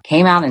that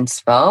came out and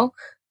spoke,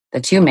 the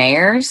two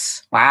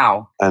mayors,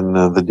 wow. And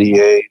the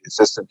DA,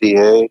 assistant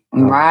DA.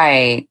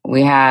 Right.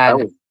 We had... I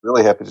was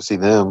really happy to see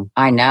them.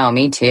 I know,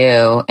 me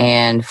too.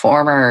 And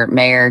former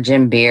Mayor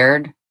Jim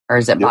Beard, or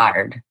is it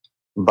Byard?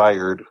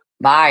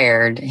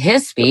 Byard.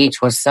 His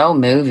speech was so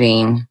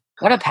moving.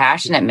 What a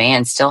passionate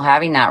man, still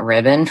having that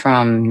ribbon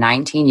from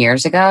 19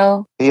 years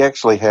ago. He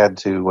actually had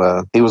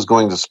to, he was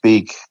going to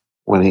speak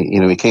when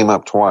he came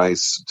up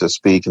twice to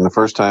speak. And the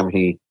first time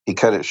he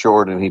cut it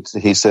short, and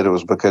he said it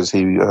was because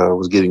he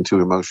was getting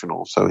too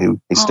emotional. So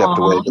he stepped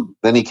away.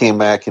 Then he came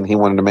back and he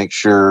wanted to make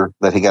sure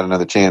that he got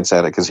another chance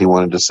at it because he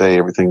wanted to say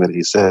everything that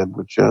he said,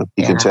 which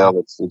you can tell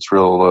it's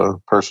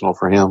real personal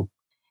for him.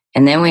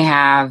 And then we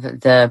have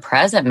the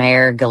present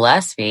mayor,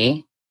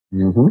 Gillespie,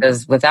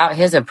 because without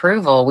his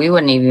approval, we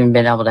wouldn't even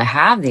been able to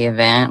have the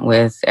event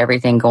with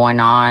everything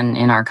going on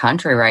in our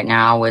country right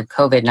now with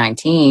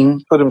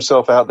COVID-19. Put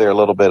himself out there a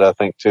little bit, I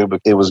think, too, but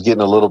it was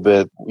getting a little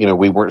bit,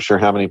 we weren't sure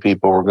how many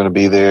people were going to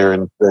be there,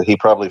 and he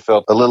probably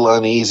felt a little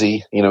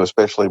uneasy,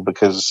 especially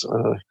because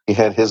he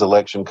had his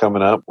election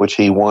coming up, which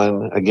he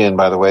won again,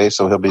 by the way,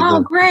 so he'll be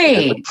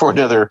great for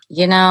another.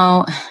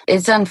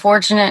 It's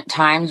unfortunate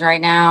times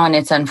right now, and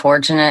it's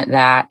unfortunate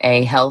that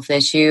a health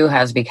issue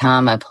has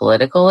become a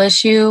political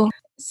issue.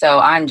 So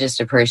I'm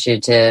just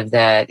appreciative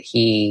that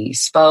he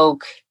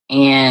spoke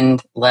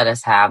and let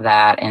us have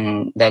that,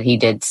 and that he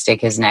did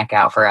stick his neck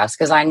out for us,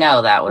 because I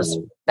know that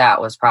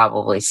was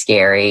probably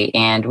scary,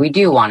 and we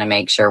do want to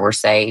make sure we're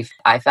safe.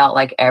 I felt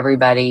like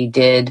everybody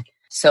did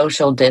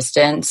social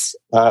distance.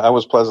 I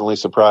was pleasantly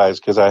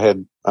surprised because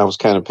I was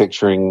kind of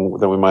picturing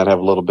that we might have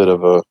a little bit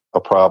of a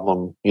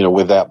problem,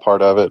 with that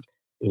part of it.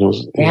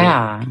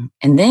 Yeah.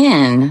 And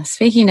then,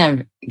 speaking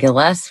of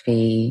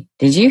Gillespie,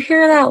 did you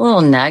hear that little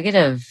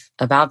nugget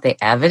about the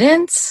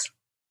evidence?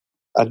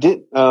 I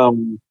did.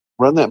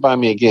 Run that by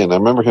me again. I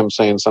remember him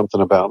saying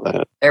something about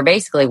that. They're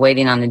basically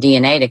waiting on the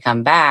DNA to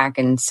come back.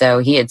 And so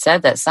he had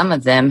said that some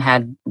of them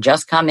had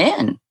just come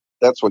in.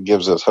 That's what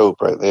gives us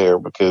hope right there,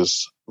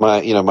 because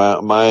my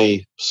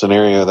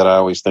scenario that I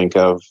always think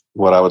of,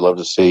 what I would love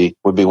to see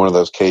would be one of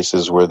those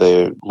cases where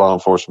the law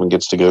enforcement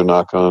gets to go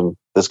knock on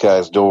this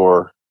guy's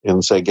door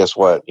and say, guess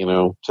what?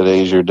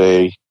 Today's your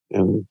day,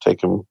 and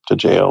take him to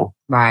jail.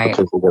 Right.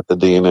 Because we got the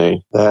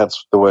DNA.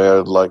 That's the way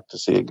I'd like to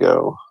see it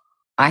go.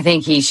 I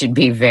think he should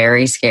be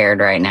very scared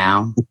right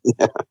now.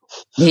 Yeah.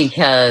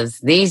 Because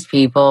these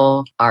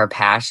people are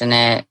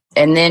passionate.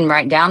 And then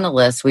right down the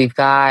list, we've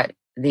got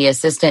the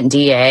assistant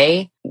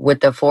DA with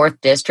the 4th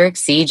District,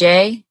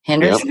 CJ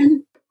Henderson.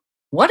 Yep.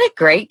 What a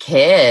great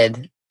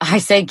kid. I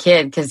say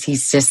kid because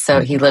he's just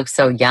he looks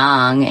so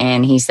young,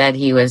 and he said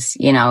he was,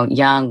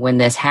 young when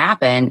this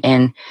happened.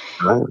 And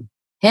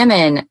him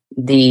and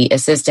the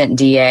assistant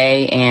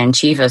DA and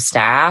chief of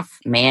staff,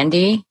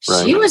 Mandy,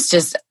 she was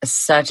just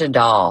such a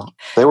doll.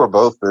 They were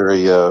both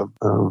very,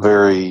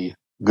 very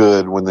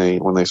good when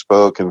they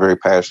spoke, and very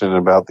passionate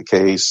about the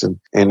case. And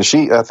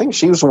I think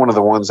she was one of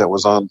the ones that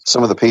was on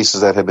some of the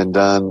pieces that had been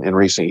done in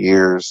recent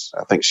years.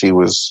 I think she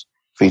was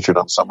featured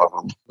on some of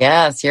them.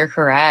 Yes, you're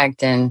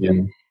correct.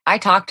 And I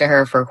talked to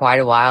her for quite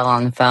a while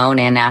on the phone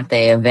and at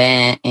the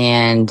event.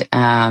 And,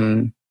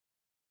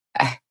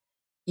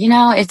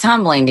 it's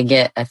humbling to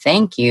get a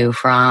thank you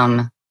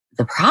from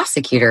the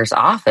prosecutor's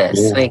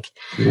office.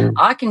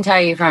 I can tell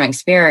you from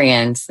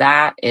experience,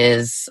 that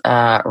is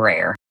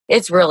rare.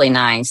 It's really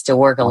nice to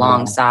work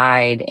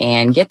alongside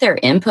and get their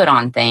input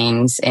on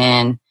things.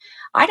 And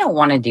I don't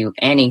want to do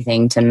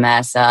anything to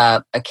mess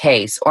up a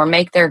case or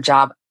make their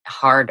job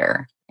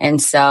harder. And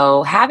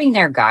so having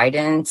their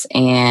guidance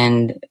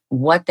and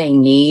what they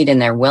need and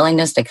their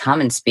willingness to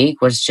come and speak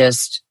was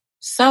just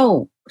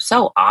so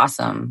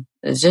awesome.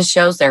 It just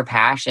shows their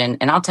passion.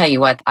 And I'll tell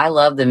you what, I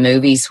love the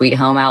movie Sweet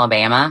Home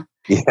Alabama.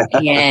 Yeah.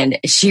 And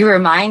she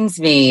reminds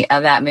me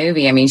of that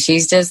movie. I mean,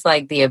 she's just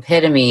like the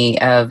epitome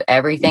of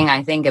everything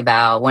I think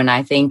about when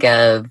I think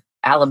of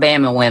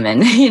Alabama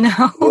women,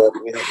 Yeah,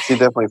 she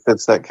definitely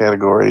fits that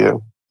category, yeah.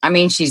 I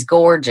mean, she's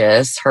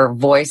gorgeous. Her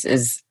voice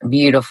is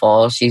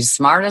beautiful. She's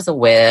smart as a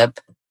whip.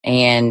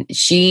 And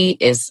she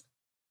is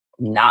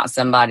not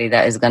somebody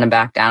that is going to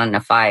back down in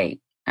a fight.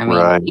 I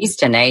mean, he's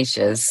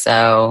tenacious.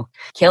 So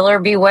killer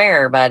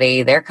beware,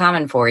 buddy. They're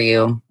coming for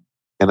you.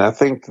 And I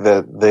think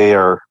that they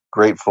are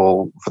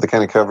grateful for the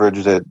kind of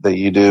coverage that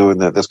you do and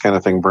that this kind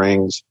of thing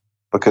brings,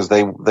 because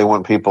they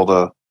want people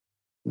to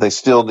they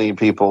still need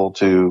people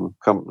to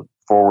come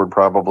forward,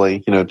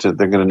 probably, they're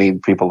going to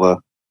need people to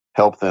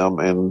help them.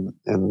 And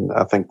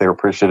I think they're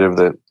appreciative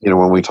that,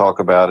 when we talk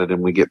about it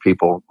and we get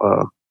people,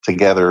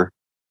 together,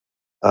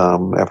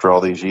 after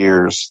all these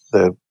years,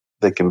 that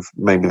they can,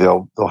 maybe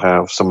they'll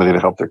have somebody to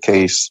help their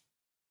case,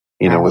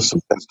 with some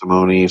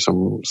testimony,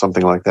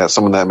 something like that.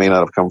 Someone that may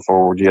not have come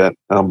forward yet.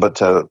 But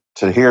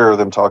to hear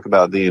them talk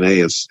about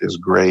DNA is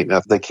great.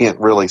 Now, they can't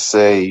really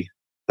say,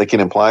 they can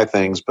imply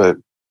things, but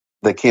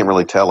they can't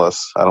really tell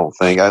us, I don't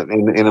think.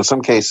 And in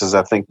some cases,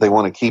 I think they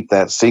want to keep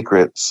that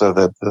secret so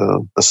that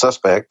the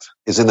suspect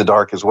is in the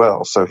dark as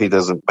well. So he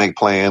doesn't make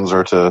plans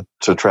or to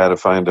try to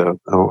find a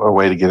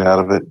way to get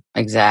out of it.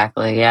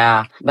 Exactly.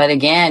 Yeah. But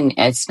again,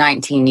 it's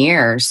 19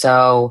 years.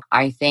 So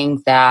I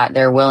think that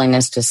their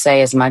willingness to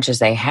say as much as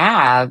they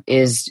have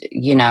is,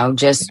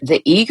 just the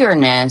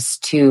eagerness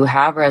to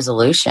have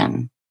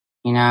resolution,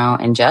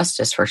 and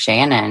justice for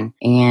Shannon.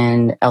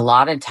 And a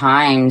lot of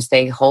times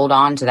they hold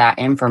on to that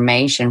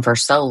information for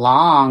so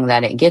long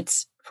that it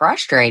gets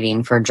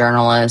frustrating for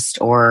journalists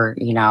or,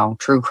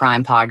 true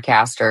crime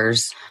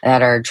podcasters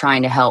that are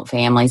trying to help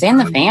families and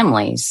the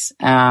families.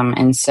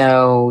 And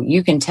so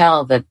you can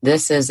tell that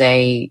this is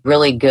a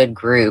really good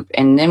group.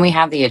 And then we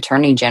have the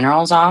Attorney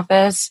General's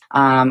office.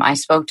 I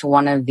spoke to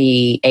one of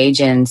the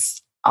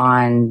agents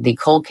on the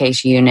cold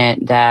case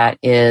unit that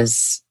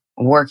is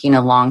working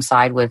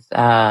alongside with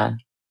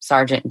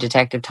Sergeant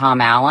Detective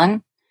Tom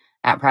Allen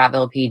at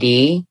Prattville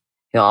PD,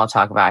 who I'll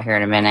talk about here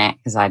in a minute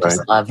because I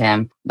just love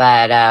him.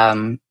 But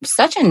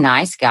such a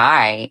nice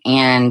guy.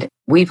 And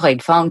we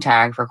played phone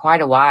tag for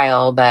quite a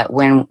while. But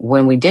when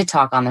we did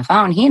talk on the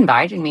phone, he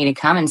invited me to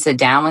come and sit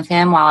down with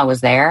him while I was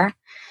there,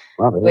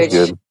 which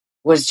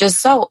was just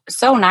so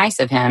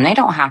nice of him. They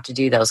don't have to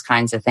do those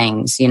kinds of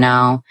things,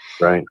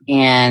 Right.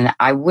 And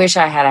I wish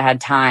I had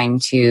time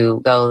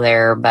to go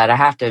there, but I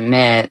have to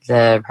admit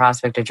the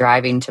prospect of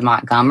driving to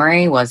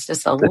Montgomery was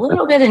just a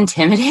little bit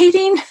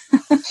intimidating.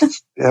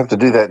 You have to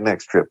do that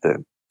next trip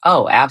then.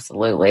 Oh,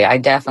 absolutely. I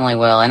definitely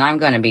will. And I'm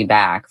going to be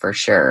back for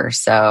sure.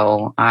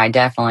 So I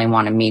definitely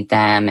want to meet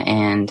them.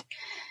 And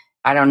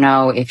I don't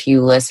know if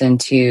you listen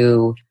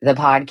to the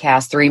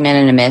podcast 3 Men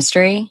in a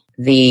Mystery,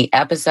 the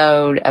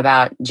episode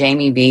about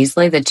Jamie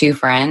Beasley, the two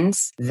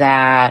friends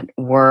that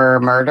were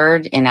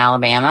murdered in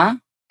Alabama,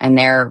 and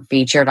they're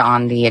featured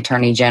on the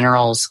Attorney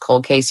General's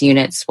cold case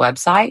unit's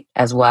website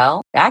as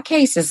well. That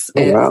case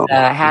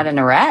had an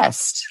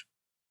arrest.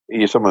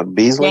 You're talking about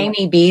Beasley?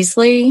 Jamie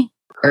Beasley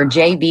or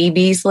JB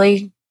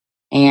Beasley.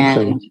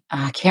 And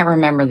I can't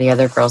remember the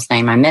other girl's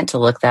name. I meant to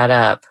look that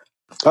up.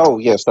 Oh,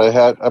 yes,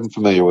 I'm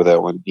familiar with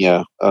that one.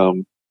 Yeah.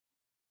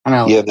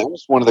 Yeah, that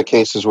was one of the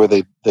cases where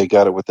they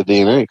got it with the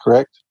DNA,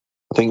 correct?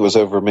 I think it was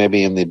over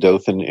maybe in the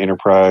Dothan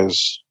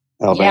Enterprise,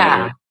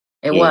 Alabama.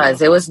 Yeah, it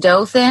was. It was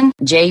Dothan,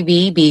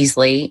 J.B.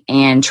 Beasley,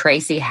 and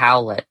Tracy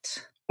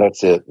Howlett.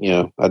 That's it.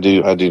 Yeah, I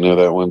do know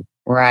that one.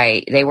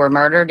 Right. They were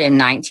murdered in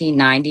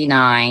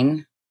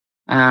 1999.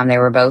 They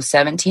were both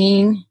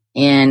 17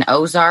 in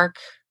Ozark,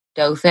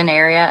 Dothan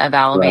area of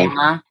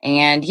Alabama. Right.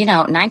 And,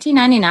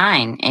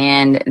 1999.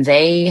 And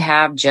they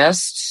have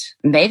just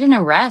made an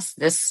arrest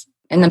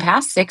in the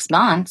past 6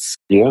 months.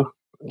 Yeah.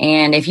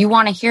 And if you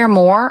want to hear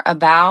more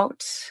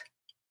about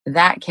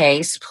that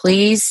case,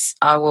 please,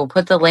 I will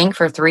put the link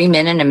for 3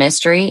 Men in a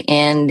Mystery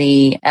in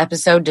the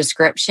episode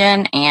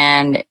description.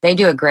 And they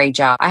do a great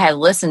job. I had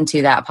listened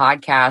to that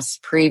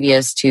podcast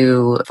previous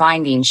to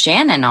finding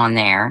Shannon on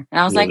there. And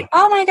I was like,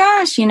 oh my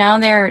gosh,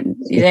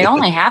 they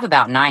only have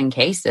about 9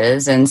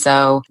 cases. And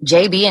so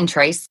JB and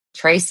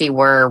Tracy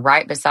were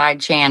right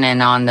beside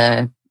Shannon on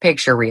the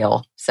picture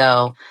reel.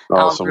 So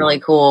that was really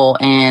cool.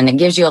 And it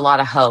gives you a lot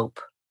of hope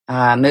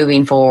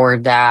moving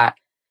forward that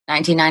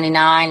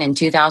 1999 and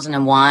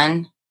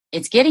 2001,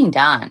 it's getting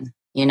done,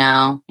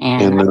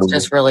 and it's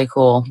just really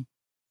cool.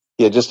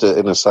 Yeah, just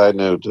in a side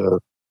note,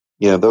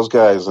 those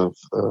guys of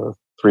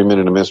 3 Men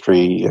in a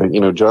Mystery,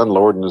 John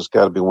Lorden has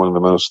got to be one of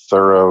the most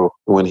thorough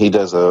when he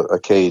does a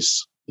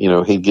case.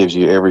 He gives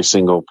you every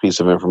single piece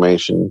of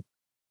information.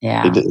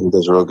 Yeah, he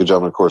does a real good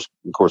job. And of course,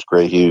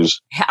 Gray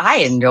Hughes. I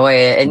enjoy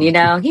it,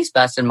 and he's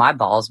busted my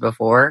balls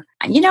before.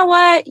 You know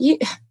what?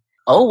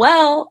 Oh,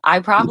 well, I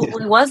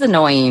probably was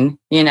annoying,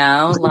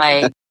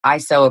 I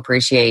so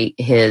appreciate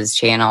his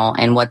channel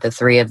and what the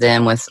 3 of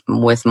them with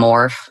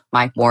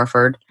Mike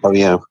Morford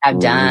have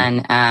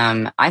done.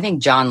 I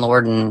think John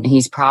Lorden,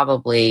 he's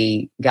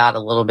probably got a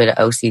little bit of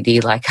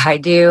OCD like I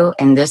do.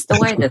 And the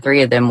way the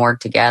 3 of them work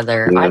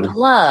together, I'd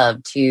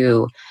love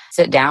to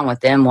sit down with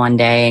them one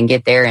day and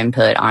get their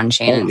input on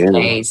Shannon's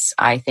case.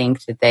 I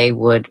think that they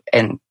would,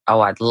 and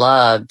I'd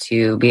love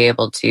to be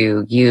able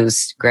to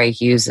use Gray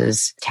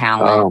Hughes's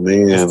talent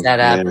to set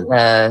up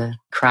the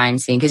crime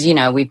scene. Because,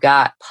 we've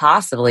got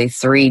possibly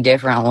 3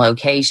 different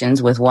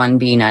locations with one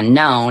being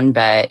unknown.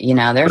 But,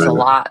 there's a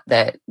lot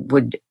that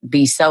would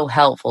be so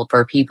helpful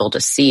for people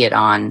to see it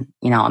on,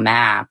 a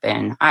map.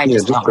 And I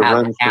just don't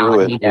have the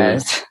talent he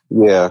does.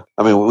 Yeah.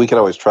 I mean, we could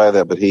always try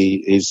that, but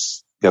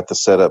he's got the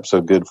setup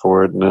so good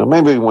for it. And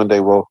maybe one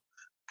day we'll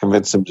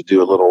convince him to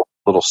do a little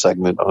little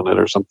segment on it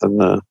or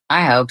something.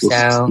 I hope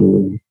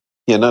so.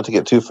 Yeah, not to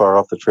get too far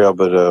off the trail,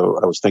 but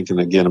I was thinking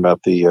again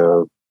about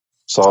the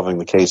solving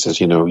the cases,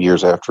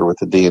 years after with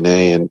the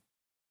DNA,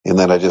 and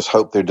that I just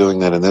hope they're doing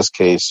that in this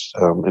case.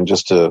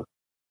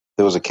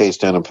 There was a case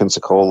down in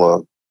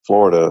Pensacola,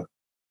 Florida,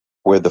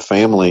 where the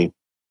family,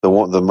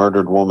 the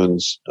murdered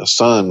woman's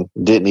son,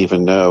 didn't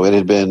even know. It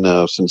had been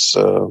since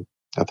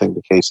I think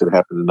the case had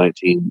happened in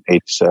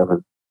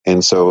 1987,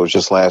 and so it was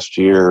just last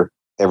year.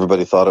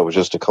 Everybody thought it was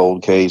just a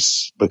cold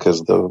case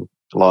because the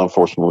law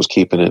enforcement was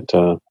keeping it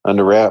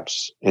under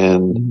wraps.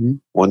 And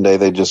one day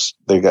they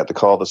got to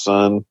call the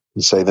son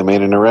and say they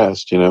made an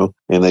arrest, and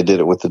they did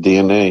it with the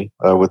DNA,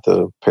 with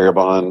the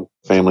Parabon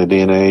family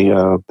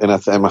DNA. And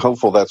I'm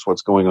hopeful that's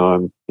what's going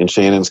on in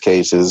Shannon's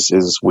case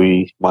is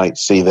we might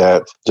see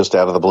that just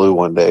out of the blue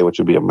one day, which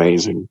would be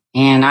amazing.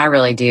 And I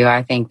really do.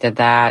 I think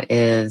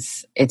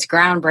it's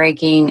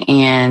groundbreaking,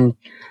 and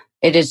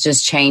it is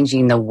just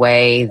changing the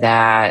way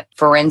that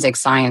forensic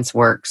science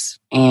works,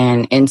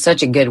 and in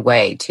such a good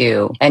way,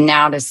 too. And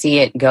now to see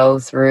it go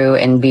through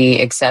and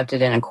be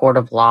accepted in a court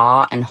of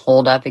law and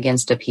hold up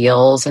against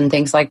appeals and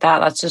things like that,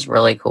 that's just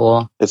really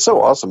cool. It's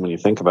so awesome when you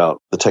think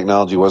about the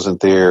technology wasn't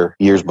there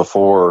years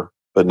before,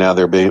 but now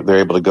they're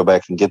able to go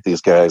back and get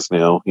these guys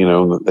now.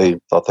 They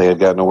thought they had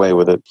gotten away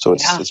with it. So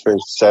it's very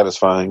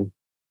satisfying.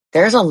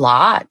 There's a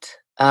lot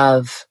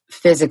of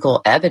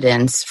physical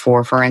evidence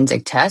for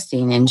forensic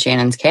testing in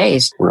Shannon's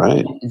case.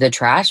 Right. The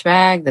trash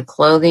bag, the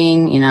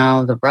clothing,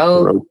 the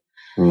rope.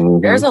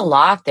 There's a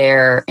lot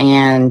there,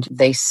 and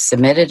they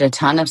submitted a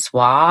ton of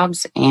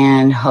swabs,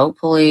 and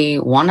hopefully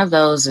one of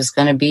those is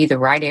going to be the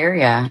right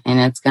area, and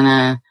it's going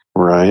to...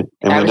 Right.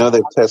 And we know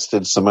they've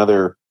tested some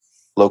other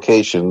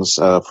locations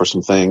for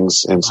some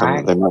things, and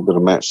they might be able to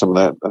match some of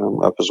that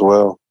up as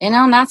well.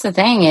 And that's the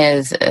thing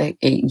is,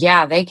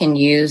 they can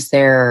use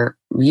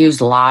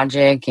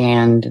logic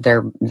and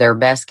their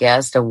best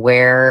guess of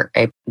where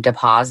a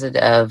deposit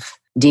of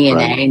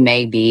DNA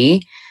may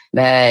be,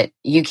 but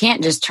you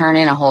can't just turn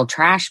in a whole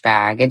trash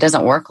bag. It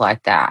doesn't work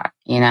like that.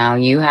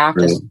 You have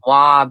to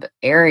swab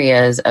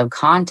areas of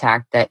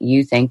contact that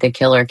you think the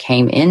killer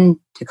came into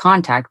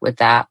contact with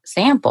that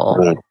sample.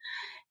 Right.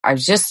 I've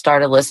just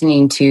started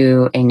listening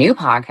to a new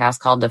podcast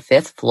called The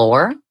Fifth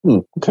Floor.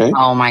 Okay.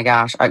 Oh my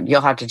gosh. You'll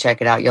have to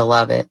check it out. You'll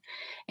love it.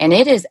 And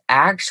it is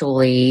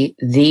actually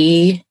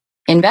the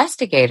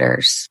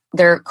investigators.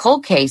 They're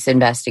cold case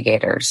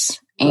investigators.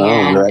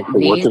 And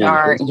these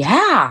are,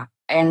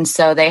 And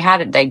so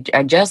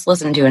I just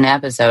listened to an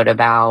episode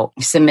about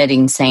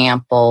submitting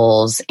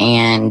samples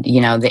and,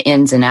 the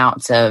ins and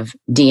outs of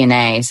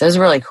DNA. So it was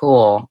really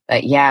cool.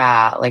 But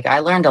I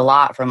learned a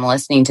lot from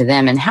listening to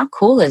them. And how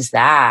cool is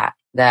that?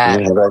 That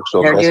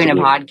they're doing a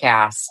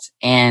podcast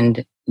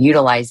and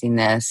utilizing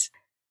this.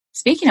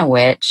 Speaking of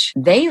which,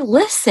 they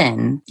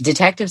listen.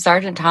 Detective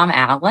Sergeant Tom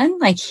Allen,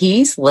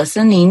 he's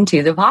listening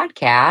to the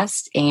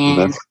podcast,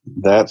 and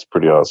that's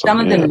pretty awesome. Some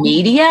of the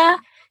media,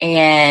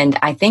 and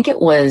I think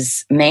it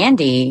was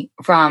Mandy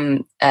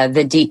from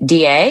the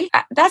DA.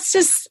 That's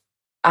just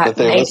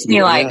makes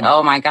me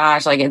oh my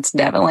gosh, it's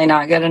definitely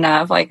not good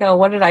enough.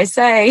 What did I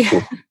say?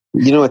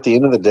 At the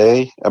end of the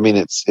day,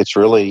 it's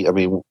really,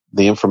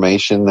 the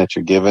information that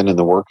you're given and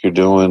the work you're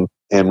doing,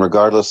 and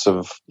regardless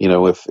of,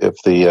 if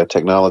the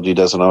technology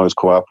doesn't always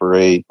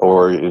cooperate,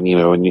 or, and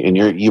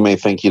you may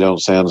think you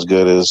don't sound as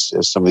good as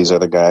some of these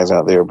other guys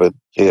out there, but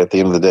at the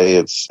end of the day,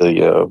 it's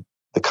the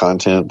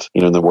content,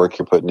 and the work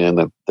you're putting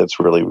in that's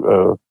really,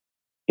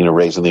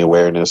 raising the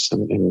awareness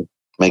and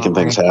making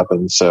things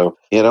happen. So,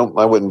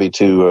 I wouldn't be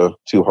too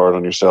hard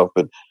on yourself,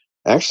 but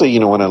actually,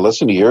 when I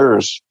listen to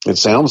yours, the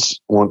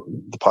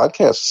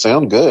podcasts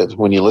sound good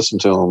when you listen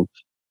to them.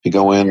 You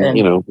go in,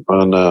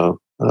 on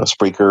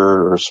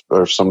Spreaker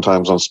or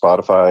sometimes on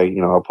Spotify,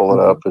 I'll pull it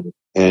up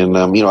and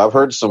I've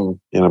heard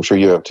some, and I'm sure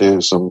you have too,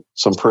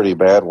 some pretty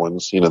bad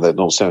ones, that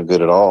don't sound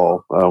good at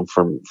all,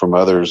 from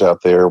others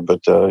out there. But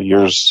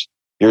yours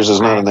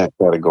is not in that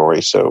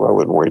category, so I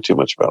wouldn't worry too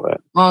much about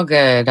that. Well,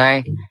 good.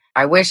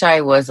 I wish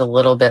I was a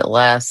little bit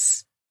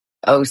less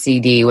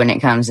OCD when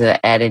it comes to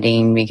the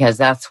editing, because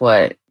that's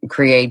what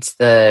creates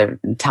the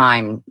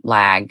time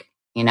lag,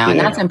 and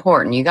that's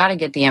important. You got to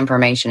get the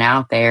information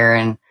out there.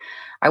 And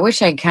I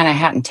wish I kind of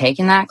hadn't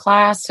taken that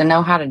class to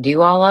know how to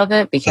do all of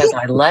it, because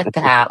I let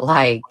that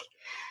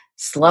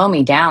slow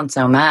me down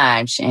so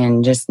much,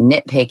 and just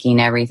nitpicking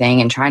everything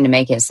and trying to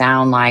make it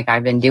sound like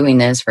I've been doing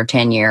this for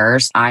 10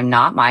 years. I'm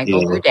not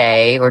Michael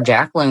Boudet or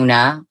Jack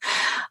Luna.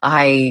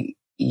 I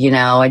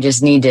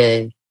just need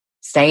to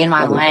stay in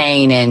my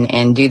lane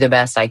and do the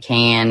best I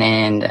can,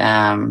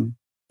 and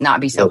not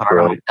be so hard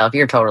on myself.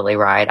 You're totally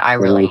right. I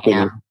really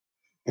am.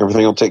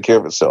 Everything will take care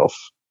of itself.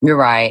 You're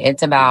right.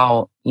 It's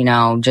about,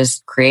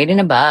 just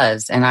creating a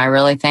buzz. And I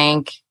really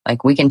think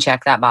we can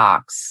check that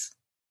box.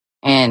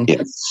 And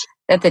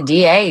that the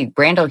DA,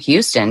 Brandel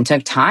Houston,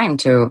 took time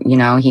to,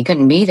 he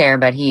couldn't be there,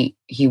 but he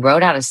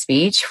wrote out a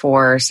speech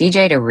for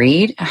CJ to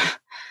read.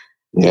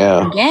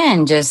 Yeah.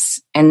 Again,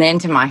 and then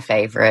to my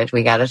favorite,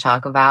 we got to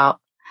talk about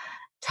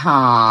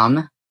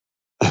Tom.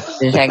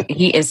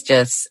 He is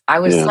just, I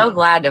was so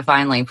glad to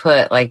finally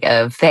put like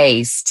a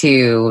face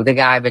to the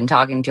guy I've been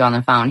talking to on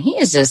the phone. He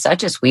is just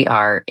such a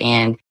sweetheart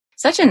and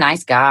such a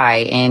nice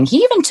guy. And he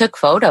even took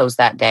photos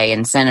that day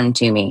and sent them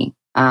to me.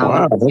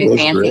 Wow, that was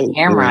fancy great.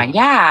 camera.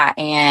 Yeah.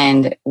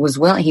 And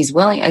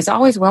he's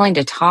always willing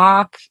to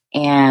talk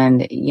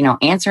and,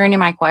 answer any of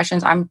my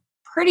questions. I'm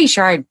pretty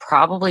sure I'd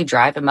probably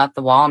drive him up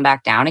the wall and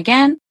back down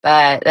again,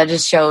 but that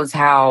just shows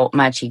how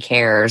much he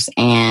cares.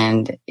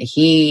 And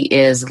he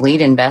is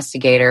lead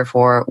investigator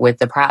with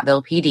the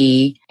Prattville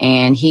PD,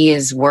 and he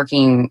is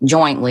working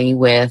jointly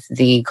with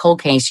the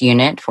cold case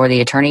unit for the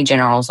Attorney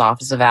General's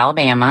Office of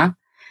Alabama.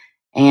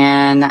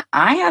 And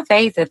I have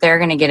faith that they're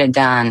going to get it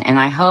done. And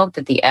I hope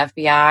that the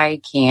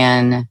FBI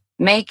can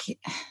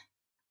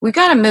we've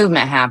got a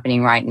movement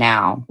happening right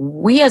now.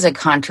 We as a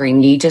country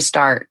need to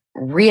start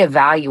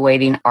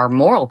reevaluating our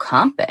moral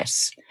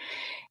compass.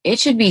 It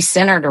should be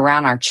centered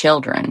around our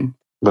children.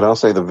 But I'll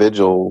say the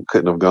vigil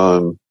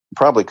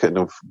probably couldn't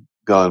have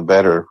gone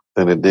better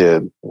than it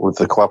did with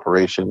the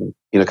cooperation,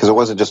 because it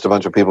wasn't just a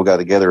bunch of people got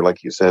together.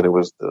 Like you said, it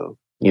was the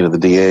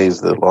DAs,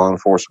 the law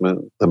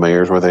enforcement, the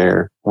mayors were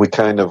there. We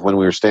when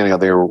we were standing out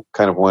there,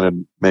 kind of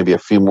wanted maybe a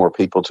few more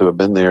people to have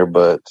been there,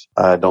 but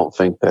I don't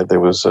think that there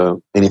was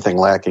anything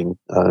lacking.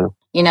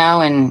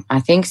 And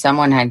I think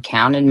someone had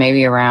counted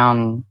maybe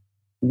around,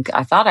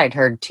 I thought I'd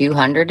heard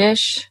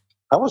 200-ish.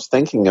 I was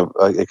thinking of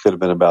it could have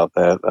been about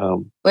that.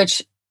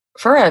 Which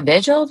for a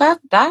vigil,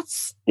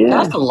 that's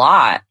a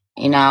lot.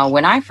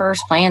 When I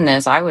first planned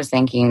this, I was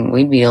thinking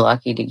we'd be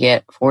lucky to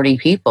get 40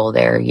 people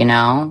there,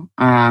 and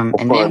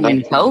then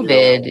when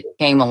COVID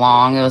came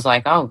along, it was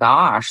like, oh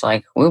gosh,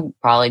 like we'll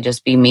probably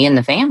just be me and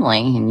the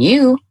family and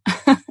you.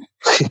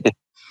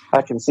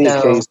 I can see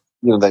a case,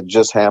 that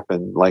just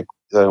happened, like,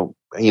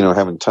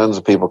 having tons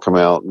of people come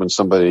out when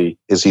somebody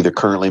is either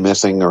currently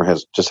missing or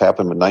has just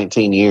happened in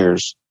 19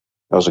 years.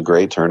 That was a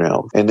great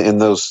turnout. And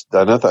those,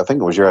 I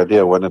think it was your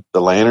idea, wasn't it?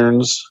 The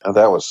lanterns,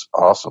 that was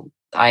awesome.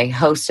 I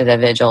hosted a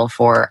vigil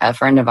for a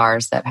friend of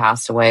ours that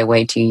passed away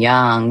way too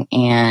young,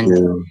 and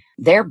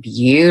they're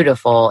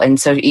beautiful. And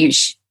so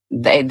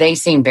they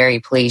seemed very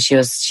pleased. She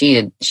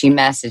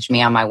messaged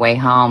me on my way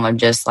home of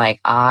just like,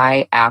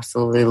 I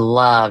absolutely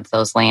loved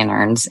those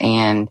lanterns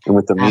and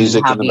with the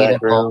music in the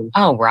background.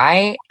 Oh,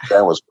 right.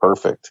 That was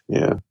perfect.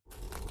 Yeah.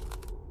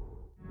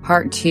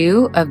 Part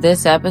 2 of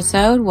this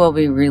episode will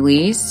be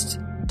released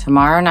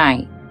tomorrow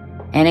night.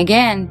 And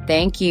again,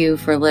 thank you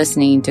for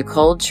listening to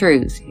Cold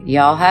Truth.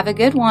 Y'all have a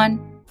good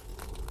one.